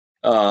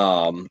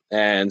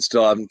 and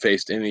still haven't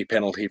faced any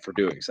penalty for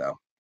doing so.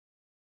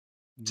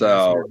 Did you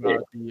guys hear So,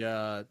 about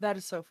the That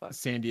is so fucked.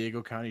 San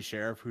Diego County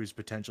Sheriff who's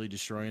potentially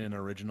destroying an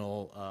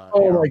original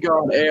oh my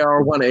God,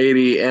 AR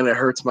 180, and it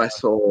hurts my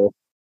soul.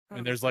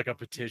 And there's like a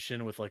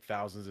petition with like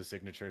thousands of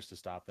signatures to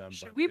stop them.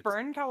 Should but we it's-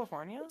 burn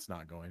California? It's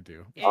not going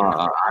to. In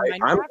I'm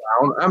Minecraft?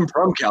 down. I'm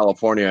from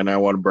California, and I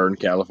want to burn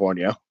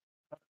California.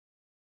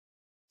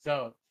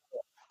 So,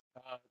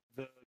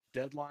 the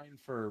deadline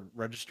for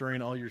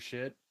registering all your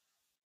shit,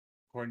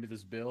 according to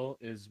this bill,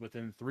 is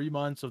within 3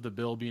 months of the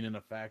bill being in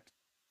effect,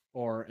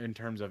 or in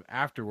terms of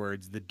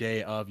afterwards, the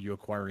day of you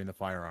acquiring the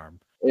firearm.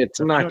 It's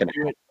If you not don't going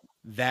to do it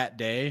that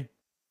day,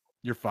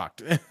 you're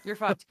fucked. You're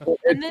fucked. It's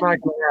And then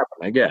not going to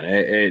happen. Again,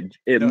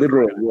 it No,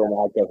 literally you're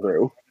will not go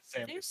through.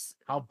 Saying there's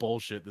how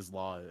bullshit this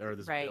law or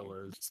this right. bill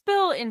is. This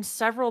bill, in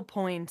several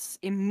points,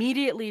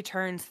 immediately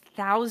turns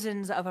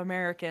thousands of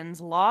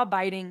Americans,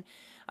 law-abiding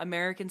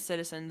American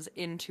citizens,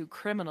 into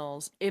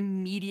criminals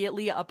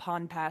immediately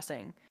upon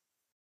passing.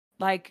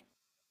 Like,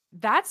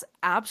 that's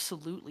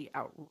absolutely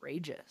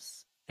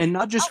outrageous. And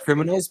not just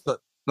criminals,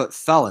 but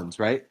felons,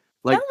 right?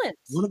 Like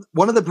Felons.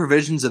 one of the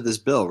provisions of this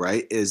bill,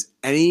 right, is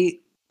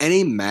any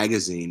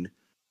magazine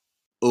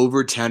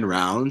over 10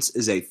 rounds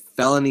is a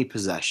felony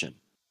possession.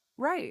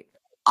 Right.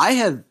 I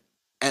have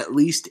at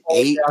least Oh,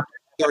 8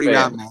 yeah.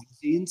 30-round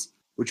magazines,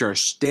 which are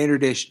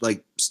standard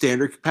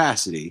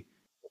capacity,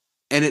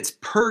 and it's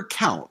per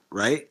count,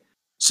 right?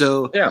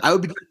 So Yeah. I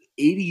would be getting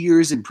 80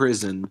 years in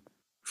prison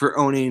for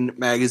owning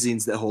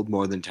magazines that hold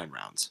more than 10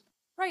 rounds.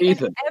 Right.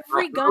 Ethan, And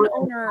every gun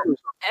owner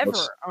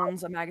ever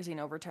owns a magazine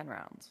over 10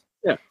 rounds.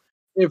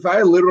 If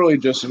I literally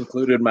just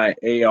included my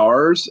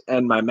ARs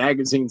and my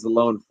magazines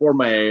alone for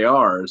my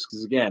ARs,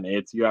 because again,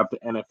 you have to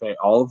NFA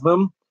all of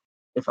them.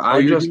 If I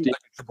you're just doing did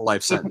like a triple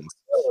life sentence.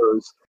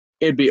 those,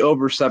 it'd be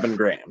over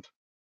 $7,000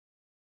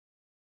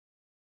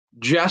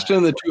 just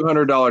in the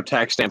 $200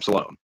 tax stamps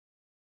alone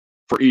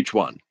for each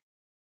one.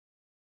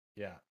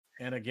 Yeah.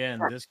 And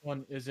again, this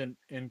one isn't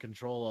in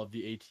control of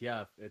the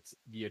ATF, it's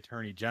the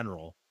Attorney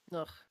General.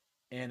 Ugh.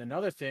 And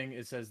another thing,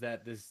 it says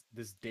that this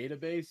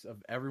database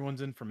of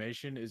everyone's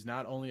information is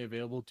not only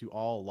available to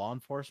all law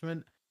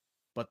enforcement,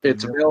 but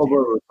It's available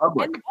to the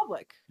public. And the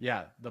public.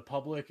 Yeah, the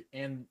public,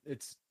 and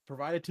it's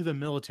provided to the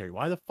military.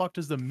 Why the fuck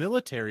does the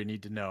military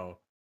need to know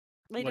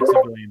They like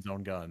don't. civilians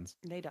own guns?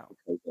 They don't.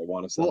 Because they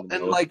want to send Well,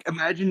 them and like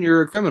imagine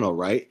you're a criminal,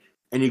 right?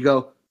 And you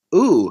go,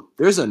 "Ooh,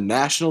 there's a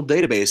national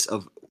database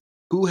of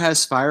who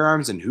has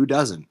firearms and who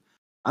doesn't.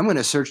 I'm going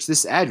to search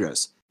this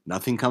address.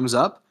 Nothing comes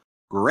up.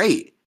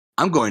 Great.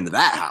 I'm going to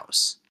that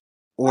house."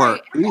 Or,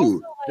 Right, and also, "Ooh,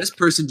 like- this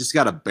person just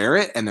got a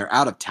Barrett and they're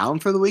out of town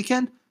for the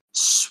weekend.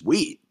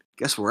 Sweet.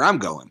 Guess where I'm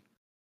going?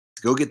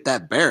 Go get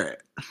that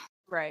Barrett."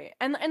 Right.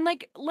 And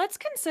like, let's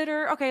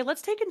consider, okay,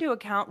 let's take into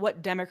account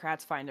what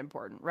Democrats find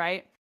important,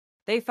 right?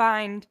 They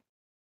find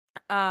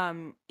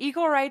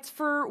equal rights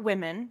for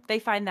women. They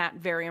find that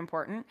very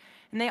important.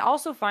 And they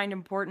also find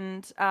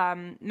important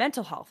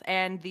mental health,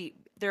 and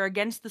they're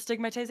against the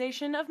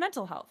stigmatization of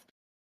mental health.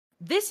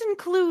 This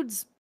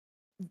includes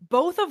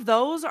both of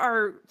those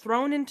are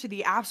thrown into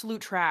the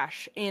absolute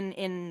trash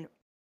in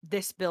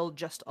this bill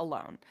just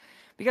alone.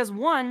 Because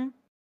one,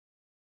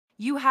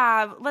 you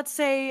have, let's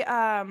say,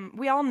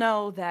 we all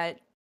know that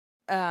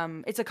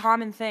it's a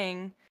common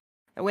thing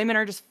that women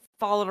are just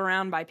followed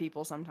around by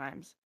people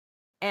sometimes.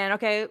 And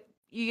okay,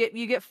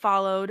 you get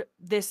followed.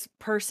 This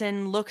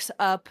person looks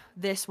up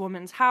this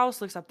woman's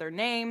house, looks up their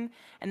name,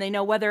 and they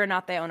know whether or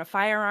not they own a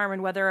firearm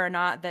and whether or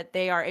not that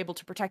they are able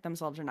to protect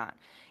themselves or not,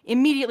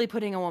 immediately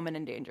putting a woman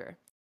in danger.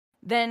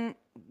 Then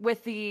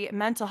with the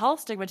mental health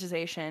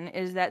stigmatization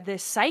is that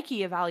this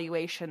psyche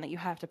evaluation that you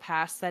have to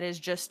pass that is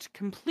just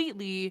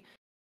completely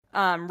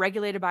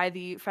regulated by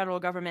the federal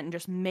government and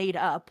just made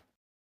up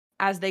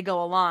as they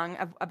go along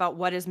about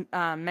what is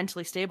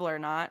mentally stable or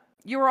not.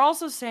 You were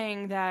also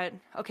saying that,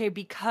 okay,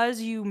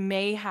 because you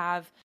may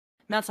have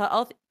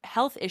mental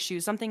health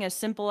issues, something as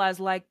simple as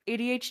like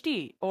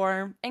ADHD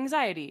or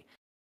anxiety,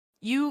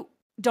 you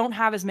don't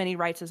have as many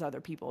rights as other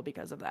people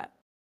because of that.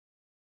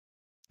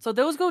 So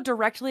those go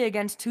directly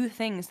against two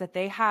things that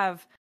they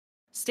have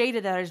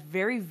stated that is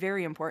very,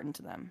 very important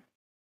to them.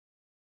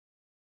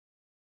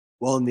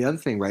 Well, and the other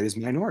thing, right, is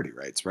minority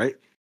rights, right?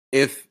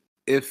 If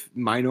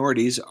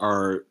minorities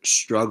are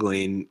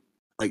struggling,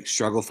 like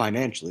struggle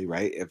financially,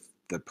 right? If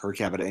the per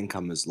capita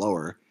income is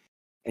lower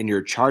and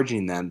you're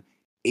charging them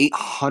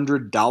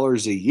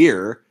 $800 a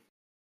year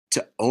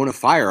to own a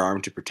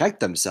firearm to protect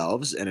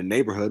themselves in a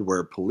neighborhood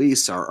where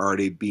police are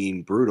already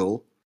being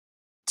brutal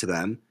to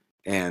them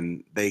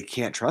and they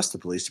can't trust the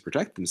police to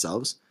protect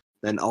themselves,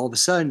 then all of a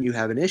sudden you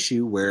have an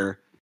issue where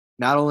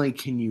not only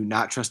can you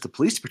not trust the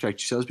police to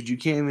protect yourselves, but you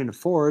can't even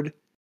afford to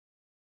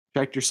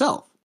protect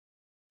yourself.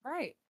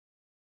 Right.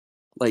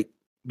 Like,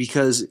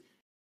 because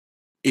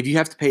if you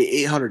have to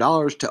pay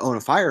 $800 to own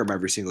a firearm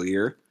every single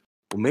year,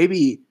 well,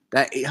 maybe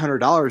that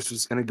 $800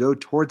 was going to go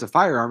towards a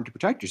firearm to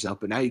protect yourself,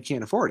 but now you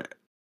can't afford it.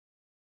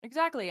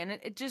 Exactly. And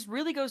it just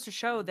really goes to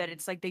show that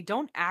it's like they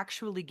don't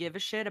actually give a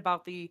shit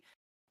about the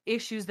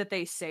issues that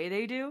they say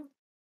they do.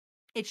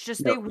 It's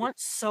just they want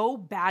so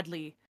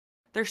badly.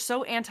 They're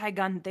so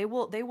anti-gun. They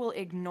will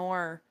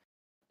ignore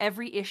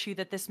every issue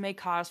that this may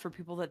cause for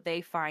people that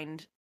they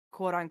find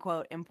quote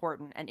unquote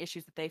important, and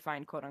issues that they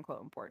find quote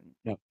unquote important.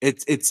 Yeah.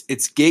 It's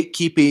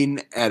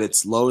gatekeeping at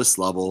its lowest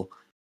level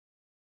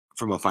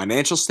from a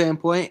financial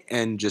standpoint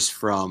and just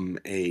from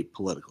a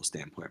political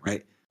standpoint,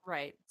 right?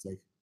 Right. It's like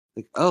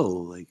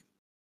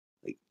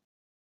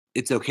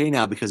it's okay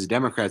now because the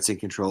Democrats in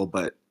control,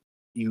 but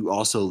you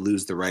also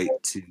lose the right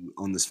to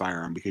own this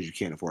firearm because you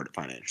can't afford it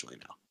financially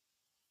now.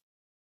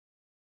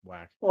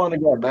 Whack. Well, and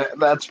again,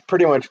 that's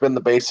pretty much been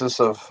the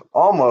basis of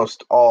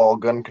almost all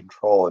gun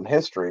control in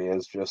history,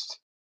 is just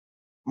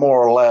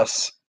more or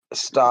less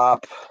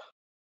stop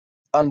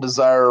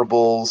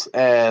undesirables,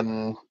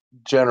 and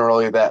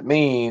generally that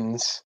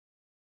means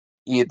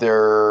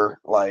either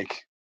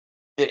like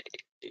it,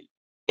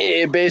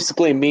 it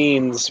basically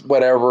means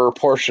whatever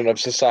portion of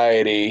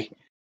society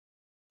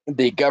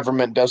the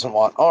government doesn't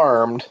want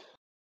armed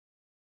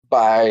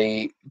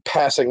by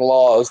passing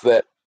laws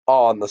that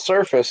on the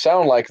surface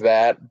sound like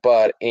that,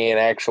 but in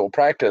actual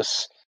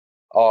practice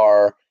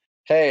are,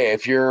 hey,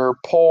 if you're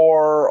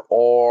poor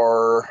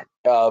or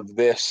of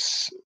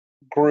this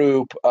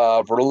group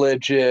of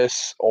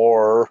religious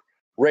or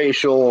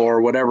racial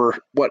or whatever,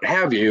 what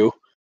have you,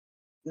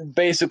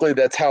 basically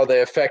that's how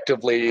they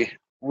effectively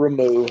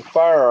remove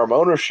firearm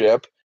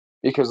ownership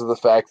because of the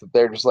fact that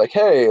they're just like,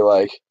 hey,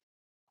 like,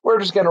 we're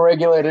just going to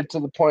regulate it to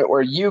the point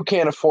where you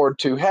can't afford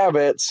to have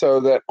it so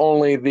that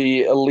only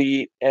the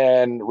elite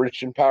and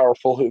rich and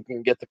powerful who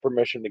can get the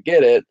permission to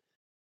get it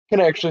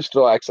can actually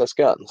still access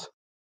guns.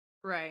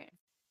 Right.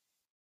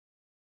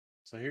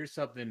 So here's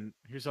something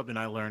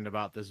I learned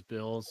about this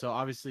bill. So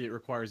obviously it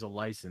requires a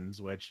license,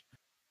 which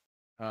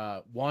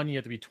one, you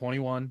have to be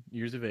 21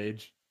 years of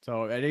age.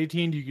 So at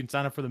 18 you can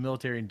sign up for the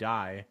military and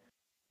die,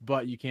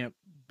 but you can't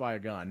buy a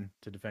gun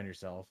to defend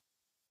yourself.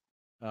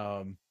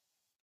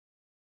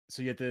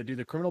 So you have to do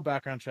the criminal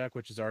background check,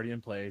 which is already in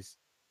place.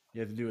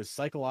 You have to do a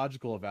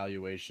psychological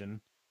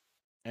evaluation.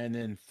 And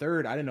then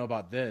third, I didn't know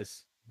about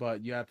this,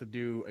 but you have to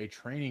do a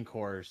training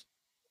course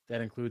that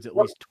includes at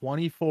least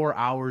 24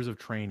 hours of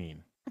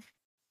training.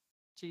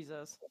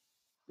 Jesus.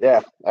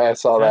 Yeah, I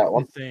saw That's that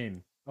one.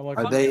 insane. I'm like,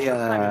 Are Fuck, they it's a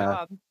full-time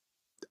job.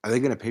 are they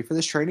going to pay for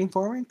this training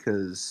for me?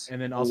 Because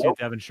and then also you have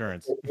to have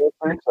insurance.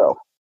 So,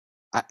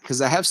 I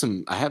have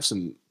some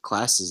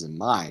classes in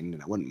mind,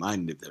 and I wouldn't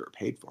mind if they were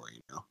paid for.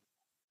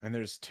 And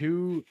there's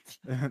two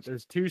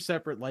there's two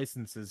separate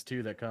licenses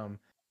too that come: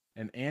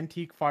 an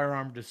antique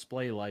firearm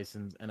display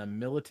license and a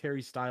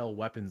military style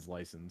weapons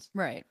license.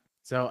 Right.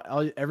 So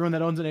everyone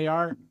that owns an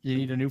AR, you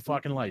need a new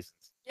fucking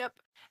license. Yep.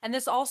 And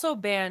this also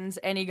bans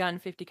any gun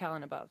 50 cal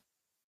and above,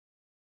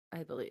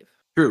 I believe.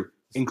 True,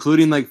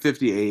 including like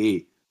 50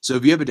 AE. So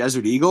if you have a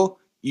Desert Eagle,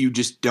 you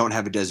just don't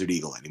have a Desert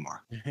Eagle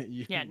anymore.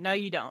 Yeah, no,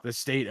 you don't. The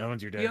state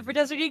owns your You have a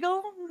Desert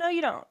Eagle? No,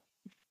 you don't.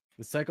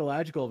 The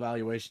psychological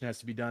evaluation has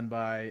to be done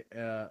by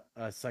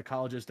a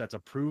psychologist that's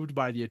approved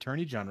by the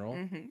Attorney General.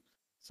 Mm-hmm.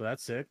 So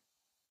that's sick.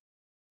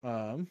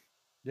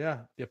 Yeah,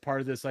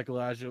 part of the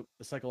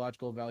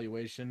psychological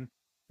evaluation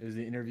is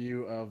the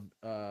interview of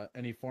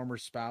any former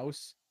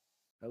spouse,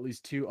 at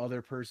least two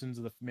other persons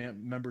of the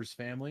member's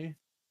family,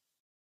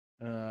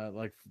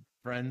 like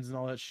friends and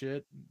all that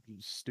shit.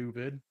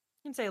 Stupid.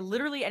 You can say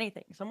literally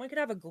anything. Someone could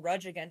have a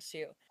grudge against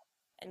you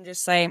and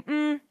just say,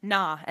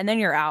 nah, and then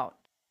you're out.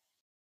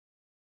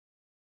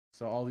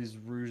 So all these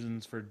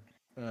reasons for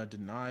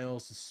denial,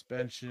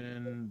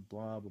 suspension,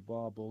 blah blah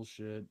blah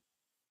bullshit.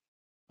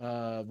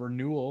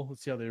 Renewal.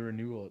 Let's see how they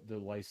renew the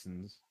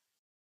license.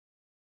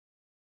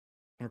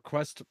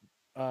 Request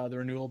the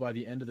renewal by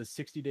the end of the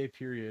 60-day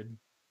period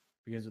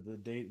begins with the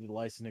date the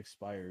license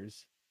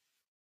expires.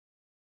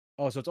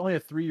 Oh, so it's only a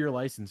 3-year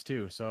license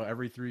too. So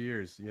every 3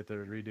 years you have to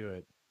redo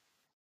it.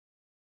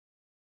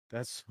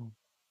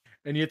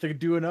 And you have to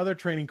do another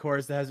training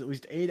course that has at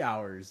least 8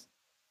 hours.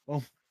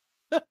 Oh,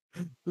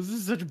 this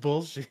is such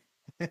bullshit.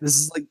 This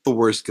is like the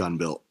worst gun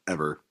bill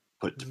ever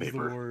put to This is the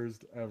paper.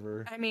 worst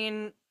ever. I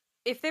mean,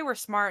 if they were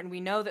smart, and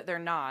we know that they're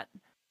not,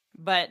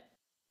 but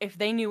if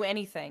they knew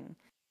anything,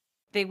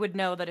 they would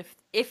know that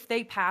if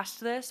they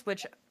passed this,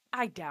 which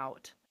I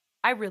doubt,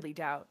 I really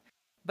doubt,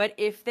 but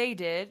if they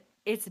did,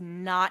 it's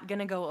not going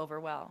to go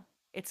over well.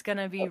 It's going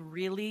to be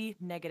really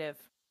negative.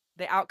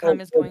 The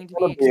outcome is going to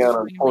be extremely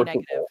unenforceable.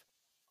 negative.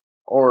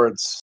 Or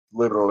it's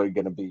literally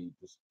going to be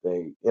just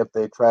if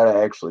they try to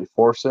actually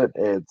force it,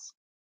 it's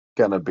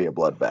going to be a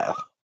bloodbath.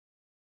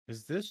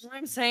 Is this What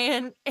I'm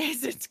saying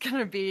is it's going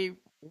to be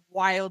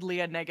wildly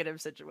a negative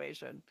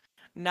situation.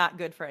 Not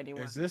good for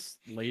anyone. Is this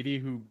lady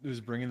who's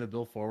bringing the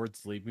bill forward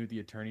sleeping with the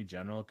Attorney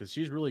General? Because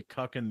she's really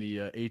cucking the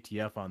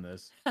ATF on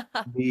this.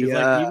 Because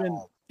like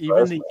even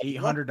the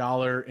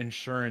 $800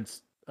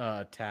 insurance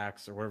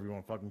tax or whatever you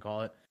want to fucking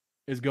call it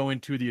is going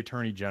to the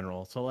Attorney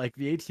General. So like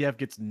the ATF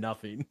gets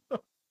nothing.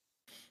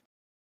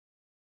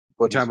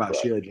 We're talking about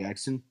Sheila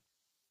Jackson.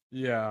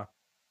 Yeah.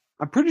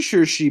 I'm pretty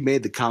sure she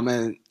made the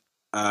comment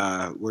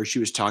where she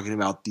was talking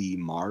about the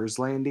Mars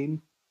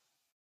landing.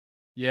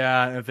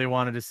 Yeah, if they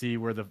wanted to see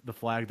where the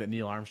flag that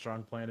Neil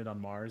Armstrong planted on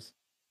Mars.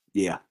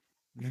 Yeah.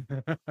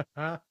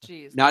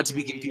 Jeez. Not to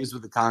be confused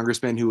with the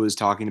congressman who was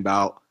talking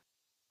about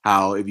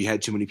how if you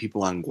had too many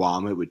people on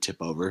Guam, it would tip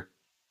over.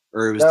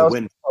 Or it was the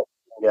wind.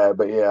 Yeah,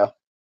 but yeah.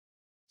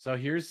 So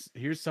here's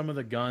some of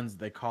the guns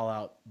they call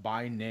out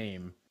by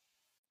name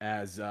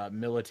as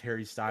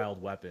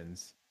military-styled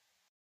weapons.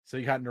 So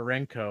you got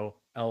Norenko,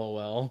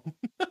 LOL,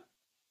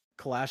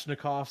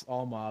 Kalashnikovs,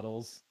 all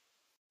models,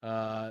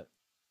 IMI,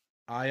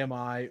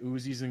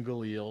 Uzis and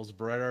Galils,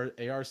 Beretta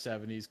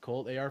AR-70s,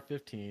 Colt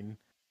AR-15,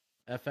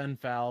 FN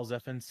FALs,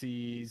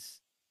 FNCs,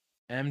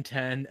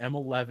 M10,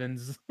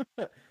 M11s,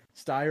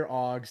 Steyr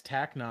AUGs,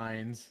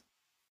 TAC-9s,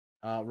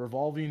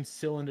 revolving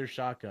cylinder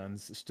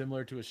shotguns,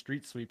 similar to a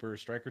street sweeper or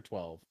Striker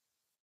 12.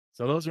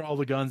 So those are all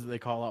the guns that they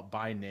call out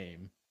by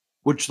name.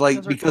 Which, like,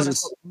 Those are because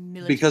quote-unquote a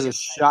military.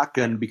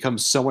 shotgun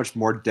becomes so much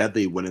more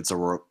deadly when it's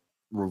a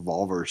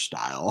revolver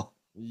style.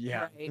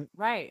 Yeah.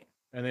 Right.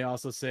 And they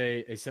also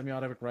say a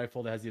semi-automatic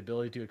rifle that has the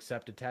ability to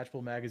accept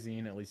detachable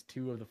magazine, at least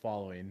 2 of the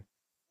following: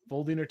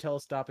 folding or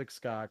telescopic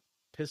stock,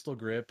 pistol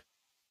grip,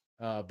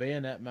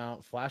 bayonet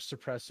mount, flash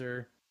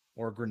suppressor,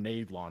 or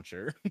grenade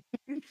launcher.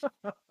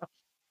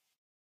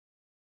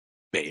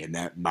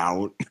 Bayonet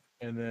mount.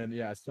 And then,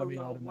 yeah,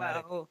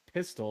 semi-automatic wow.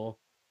 pistol.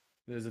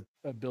 There's an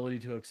ability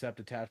to accept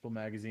detachable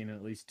magazine and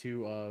at least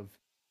 2 of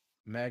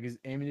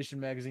ammunition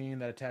magazine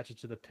that attaches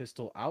to the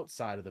pistol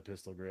outside of the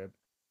pistol grip,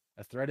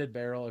 a threaded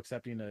barrel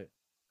accepting a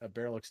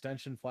barrel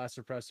extension, flash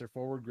suppressor,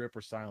 forward grip,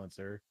 or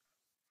silencer,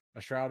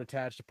 a shroud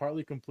attached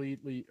partially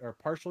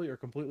or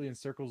completely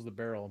encircles the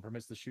barrel and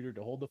permits the shooter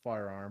to hold the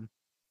firearm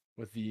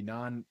with the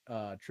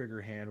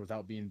non-trigger hand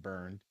without being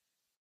burned.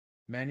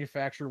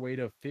 Manufacturer weight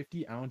of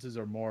 50 ounces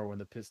or more when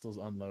the pistol is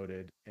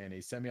unloaded, and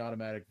a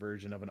semi-automatic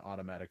version of an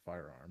automatic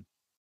firearm.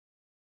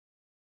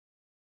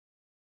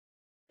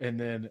 And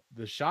then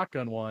the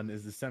shotgun one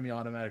is the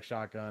semi-automatic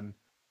shotgun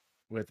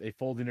with a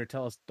folding or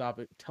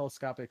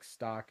telescopic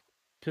stock,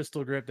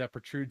 pistol grip that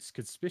protrudes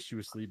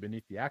conspicuously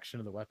beneath the action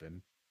of the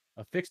weapon,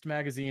 a fixed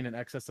magazine in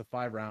excess of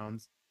 5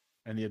 rounds,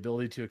 and the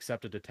ability to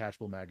accept a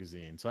detachable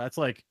magazine. So that's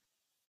like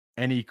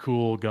any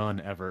cool gun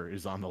ever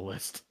is on the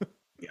list.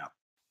 Yeah.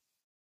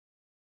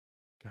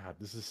 God,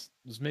 this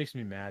makes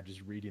me mad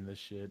just reading this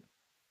shit.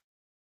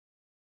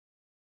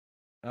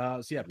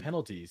 So yeah,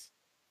 penalties.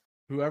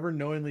 Whoever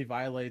knowingly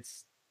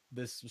violates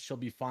this shall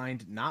be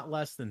fined not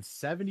less than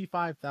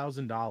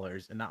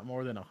 $75,000 and not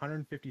more than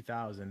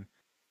 $150,000, and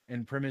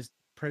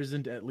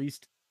imprisoned at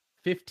least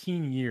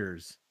 15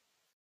 years.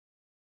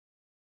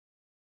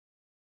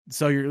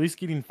 So you're at least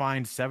getting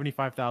fined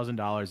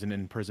 $75,000 and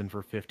in prison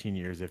for 15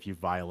 years if you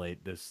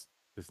violate this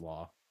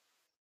law.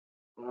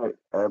 Right.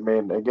 I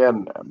mean,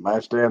 again, my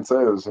stance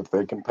is if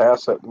they can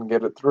pass it and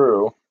get it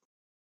through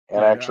and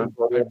Yeah, actually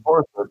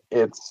enforce it,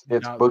 it's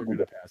doubt they're boogie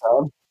gonna pass it.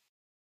 time.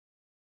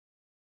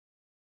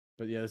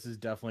 But yeah, this is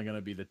definitely going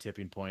to be the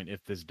tipping point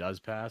if this does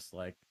pass.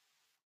 Like,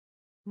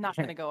 Not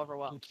gonna go over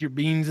well. your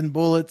beans and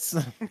bullets.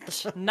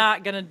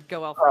 Not gonna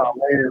go well for Oh,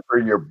 you. later for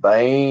your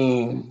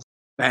bangs.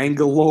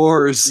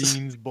 Bangalore's.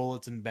 Beans,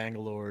 bullets, and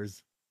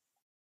Bangalore's.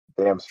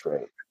 Damn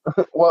straight.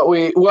 what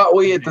we at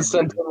the Damn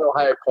Centennial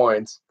High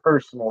Points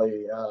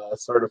personally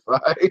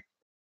certify.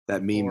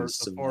 That meme Or is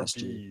the so 4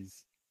 nasty.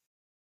 Bs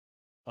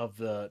of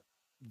the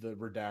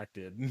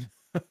redacted.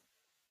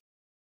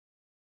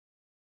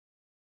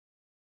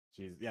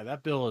 Jeez, yeah,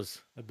 that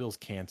bill's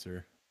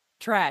cancer.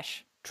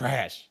 Trash.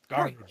 Trash.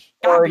 Garbage.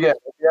 Well, again,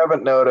 if you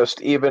haven't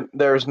noticed, even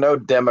there's no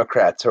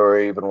Democrats who are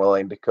even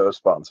willing to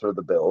co-sponsor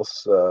the bill.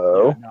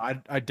 So Yeah,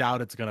 no, I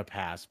doubt it's gonna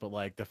pass, but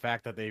like the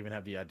fact that they even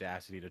have the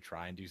audacity to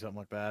try and do something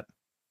like that.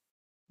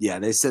 Yeah,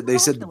 they said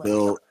the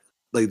bill,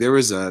 like there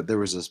was a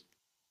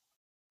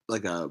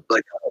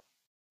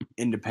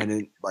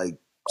independent like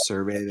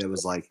survey that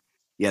was like,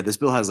 yeah, this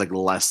bill has like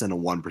less than a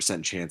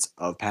 1% chance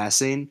of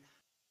passing,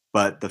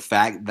 but the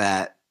fact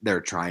that they're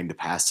trying to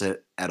pass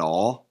it at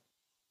all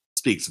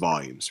speaks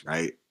volumes,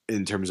 right?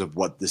 In terms of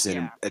what this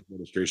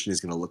administration is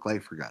going to look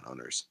like for gun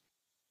owners.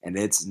 And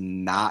it's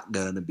not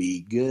going to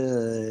be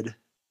good.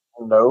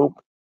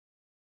 nope.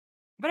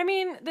 But I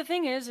mean, the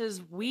thing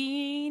is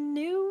we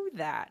knew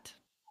that.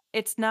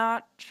 It's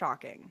not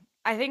shocking.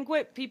 I think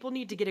what people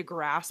need to get a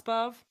grasp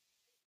of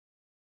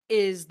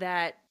is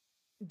that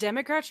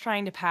Democrats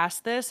trying to pass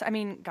this, I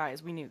mean,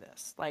 guys, we knew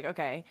this. Like,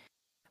 okay.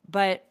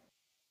 But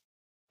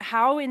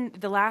how in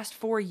the last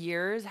 4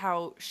 years,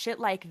 how shit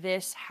like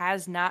this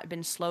has not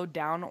been slowed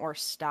down or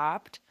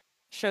stopped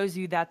shows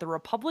you that the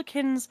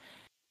Republicans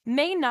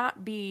may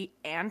not be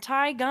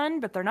anti-gun,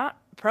 but they're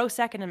not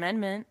pro-Second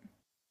Amendment.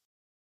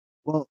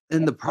 Well,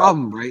 and the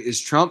problem, right,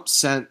 is Trump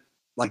sent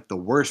like the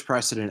worst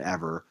precedent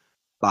ever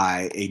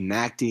by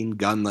enacting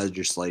gun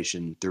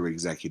legislation through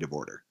executive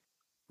order.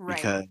 Right.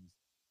 Because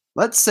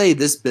let's say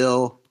this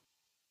bill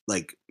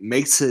like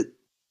makes it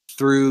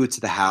through to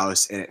the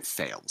House and it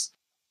fails.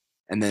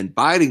 And then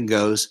Biden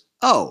goes,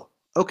 "Oh,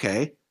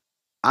 okay.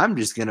 I'm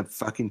just going to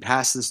fucking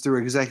pass this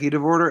through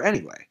executive order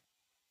anyway."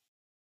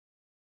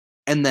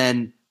 And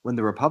then when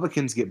the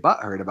Republicans get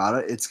butthurt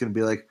about it, it's going to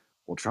be like,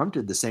 well, Trump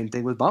did the same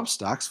thing with bump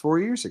stocks 4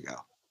 years ago.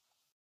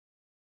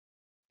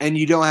 And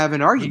you don't have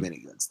an argument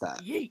against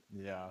that.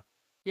 Yeah.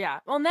 Yeah.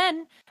 Well,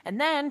 and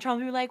then Trump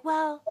will be like,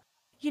 well,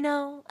 you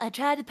know, I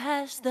tried to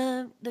pass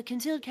the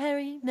concealed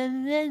carry.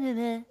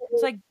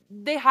 It's like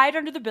they hide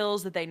under the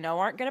bills that they know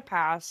aren't going to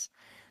pass,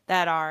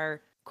 that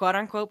are quote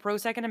unquote pro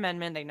Second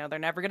Amendment. They know they're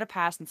never going to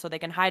pass, and so they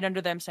can hide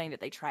under them saying that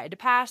they tried to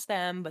pass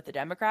them, but the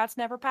Democrats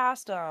never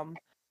passed them.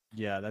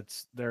 Yeah,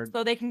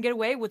 So they can get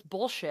away with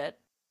bullshit.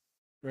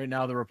 Right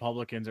now the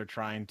Republicans are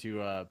trying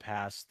to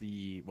pass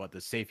the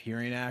Safe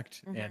Hearing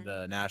Act and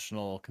the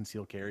National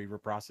Concealed Carry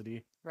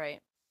Reciprocity. Right.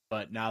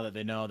 But now that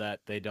they know that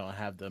they don't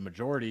have the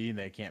majority and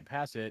they can't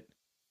pass it,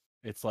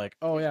 It's like,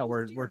 oh yeah,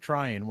 we're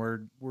trying. We're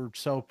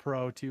so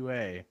pro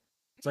 2A.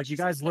 It's like you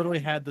guys literally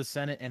had the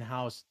Senate and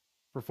House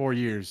for 4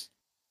 years.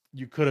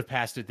 You could have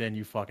passed it then,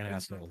 you fucking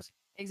assholes.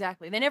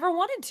 Exactly. They never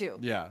wanted to.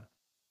 Yeah.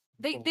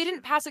 They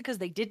didn't pass it because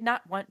they did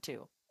not want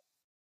to.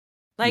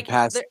 Like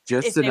passed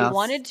just if they enough.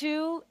 wanted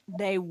to,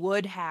 they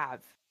would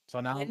have.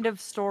 So now End of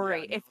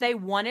story. If they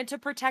wanted to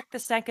protect the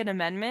Second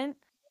Amendment,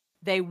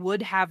 they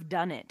would have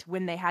done it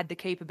when they had the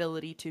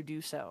capability to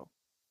do so.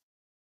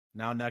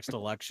 now next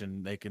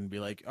election they can be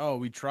like, oh,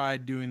 we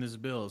tried doing this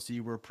bill. See,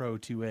 we're pro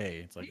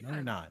 2A. It's like, no,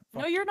 you're not.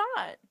 No, Fuck you're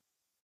not.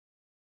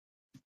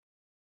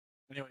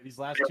 Anyway, these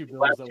last two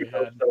bills that we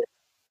had,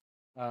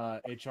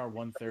 HR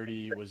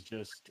 130 was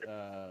just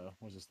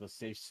was this the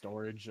safe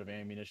storage of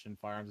ammunition,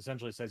 firearms.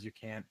 Essentially, it says you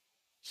can't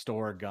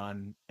store a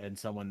gun and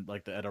someone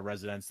like at a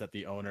residence that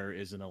the owner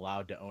isn't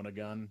allowed to own a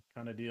gun,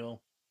 kind of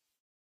deal.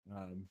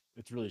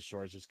 It's really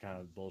short. It's just kind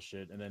of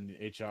bullshit. And then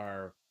the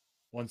HR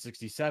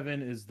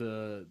 167 is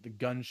the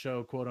gun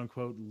show quote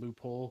unquote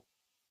loophole,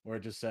 where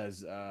it just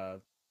says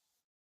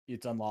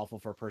it's unlawful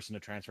for a person to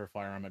transfer a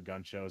firearm at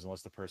gun shows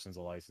unless the person's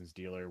a licensed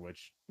dealer,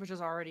 which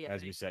is already a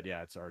as thing. we said,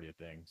 yeah, it's already a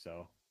thing.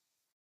 So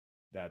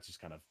that's just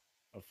kind of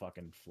a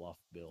fucking fluff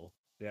bill.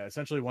 Yeah,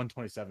 essentially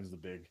 127 is the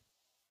big,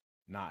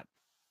 not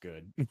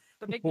good.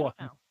 The big one.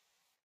 no.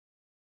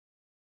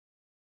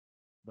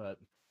 But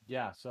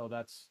yeah, so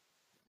that's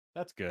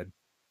good.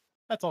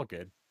 That's all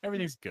good.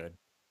 Everything's good.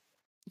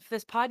 If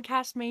this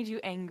podcast made you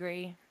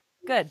angry,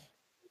 good.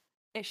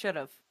 It should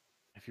have.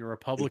 If you're a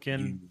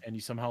Republican and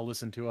you somehow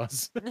listen to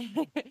us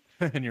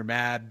and you're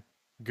mad,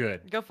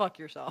 good. Go fuck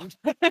yourself.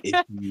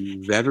 If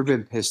you've ever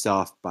been pissed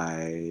off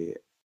by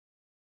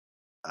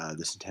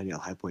the Centennial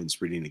High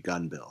Points reading a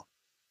gun bill,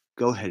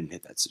 go ahead and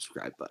hit that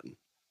subscribe button.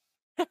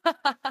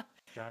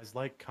 Guys,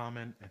 like,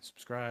 comment, and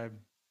subscribe.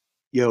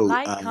 Yo,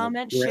 Like,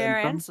 comment, share,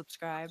 Grantham. and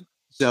subscribe.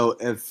 So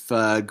if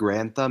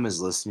Grantham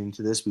is listening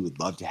to this, we would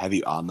love to have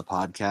you on the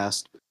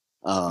podcast.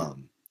 I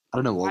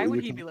don't know what Why we would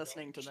were he talking- be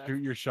listening to this?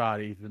 Shoot your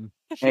shot, Ethan.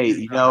 Hey,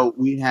 you know,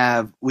 we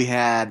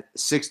had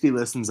 60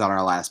 listens on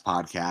our last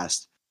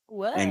podcast.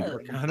 Whoa.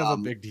 and- Kind of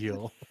a big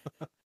deal.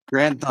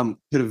 Grantham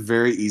could have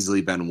very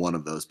easily been one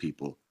of those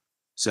people.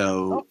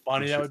 So How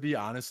funny that would be,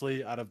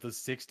 honestly, out of the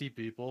 60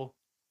 people,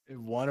 if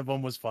one of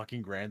them was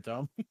fucking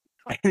Grantham.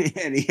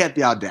 and he had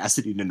the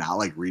audacity to not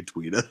like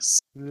retweet us.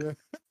 Yeah.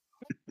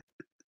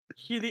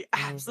 The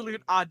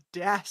absolute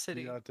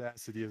audacity. The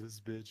audacity of this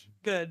bitch.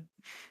 Good.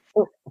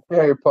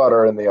 Harry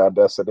Potter and the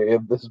audacity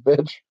of this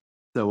bitch.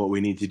 So what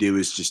we need to do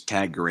is just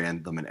tag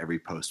Grantham in every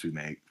post we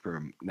make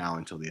from now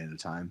until the end of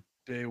time.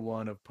 Day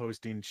one of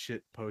posting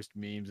shit post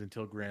memes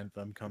until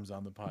Grantham comes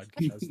on the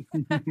podcast.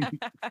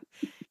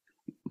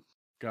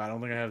 God, I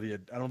don't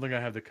think I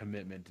have the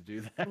commitment to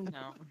do that.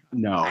 No.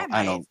 No, I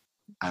I might.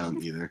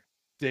 don't either.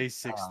 Day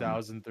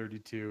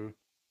 6032.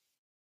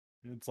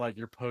 It's like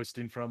you're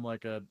posting from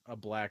like a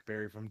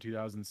BlackBerry from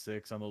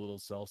 2006 on the little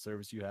cell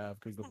service you have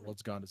because the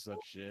world's gone to such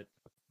shit.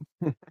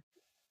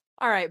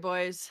 All right,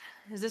 boys.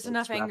 Is this Let's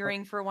enough wrap up.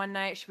 angering for one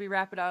night? Should we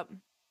wrap it up?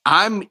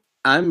 I'm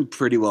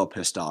pretty well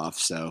pissed off,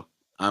 so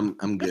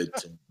I'm good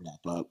to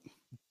wrap up.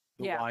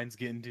 The Yeah. wine's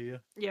getting to you.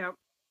 Yeah.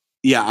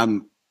 Yeah,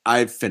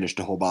 I've finished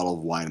a whole bottle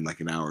of wine in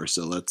like an hour,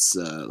 so let's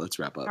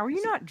wrap up. How are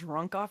you not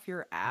drunk off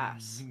your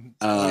ass?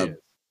 Uh,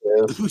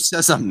 Yes. Who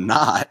says I'm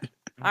not?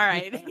 All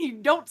right.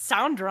 You don't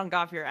sound drunk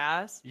off your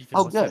ass. Ethan,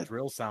 Oh, what's that good.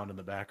 drill sound in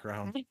the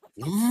background?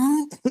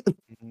 I'm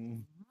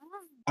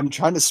Mm,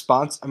 trying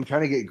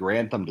to get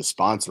Grantham to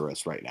sponsor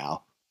us right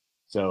now.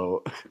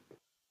 So,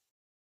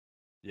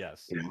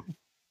 yes. you know,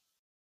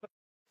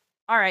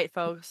 All right,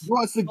 folks. who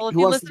wants to, Well, if who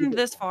you wants to listened get-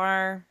 this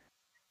far,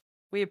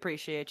 we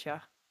appreciate you.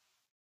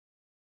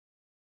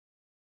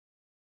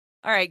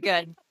 All right,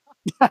 good.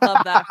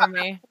 Love that for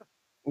me.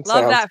 Love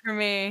Sounds- that for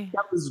me.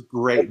 That was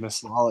great,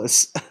 Miss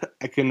Wallace.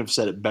 I couldn't have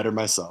said it better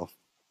myself.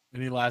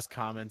 Any last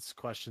comments,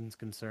 questions,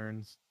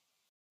 concerns?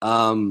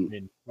 I Um,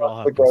 mean, we all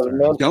The have concerns.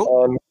 government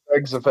Don't- and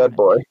Craig's a Fed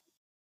boy.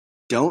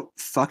 don't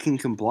fucking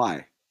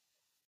comply.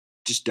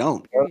 Just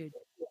don't. Period.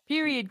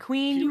 Period,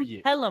 queen. You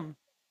Period. tell him.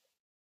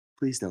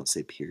 Please don't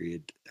say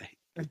period.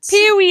 It's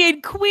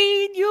Period,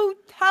 queen. You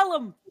tell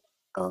him.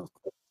 so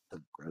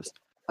gross.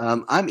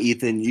 I'm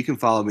Ethan. You can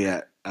follow me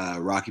at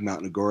Rocky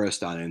Mountain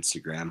Agorist on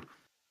Instagram.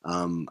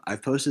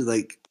 I've posted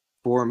like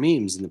 4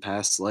 memes in the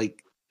past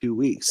like 2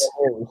 weeks.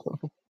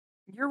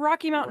 You're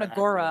Rocky Mountain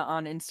Agora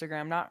on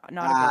Instagram, not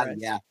Agora.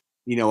 Yeah.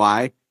 You know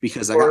why?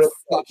 Because I got Agorist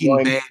fucking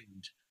line.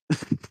 banned.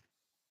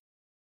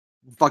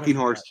 Fucking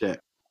horse shit.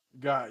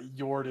 Got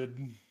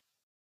yorded.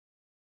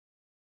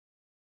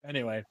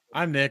 Anyway,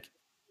 I'm Nick.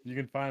 You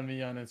can find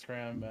me on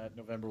Instagram at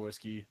November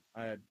Whiskey.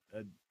 I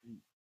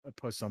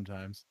post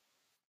sometimes.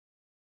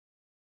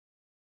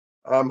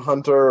 I'm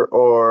Hunter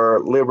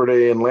or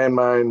Liberty and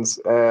Landmines,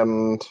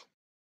 and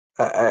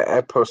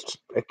I post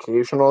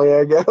occasionally,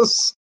 I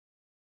guess.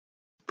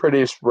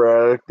 Pretty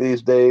sporadic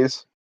these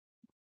days.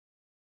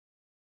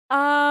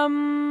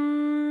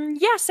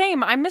 Yeah,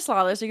 same. I'm Miss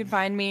Lawless. You can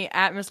find me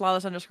at Miss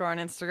Lawless _ on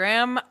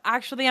Instagram.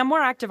 Actually, I'm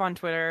more active on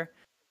Twitter.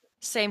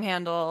 Same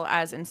handle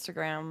as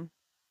Instagram.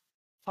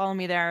 Follow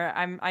me there.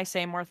 I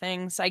say more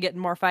things. I get in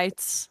more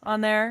fights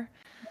on there.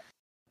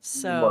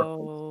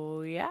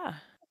 So yeah.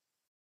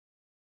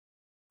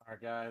 All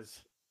right, guys.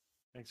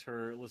 Thanks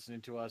for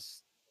listening to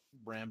us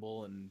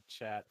ramble and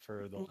chat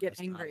for the Get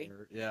last angry.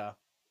 hour. Yeah.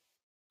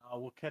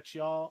 We'll catch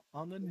y'all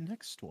on the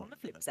next one. On the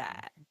flip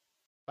side.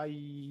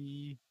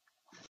 Bye.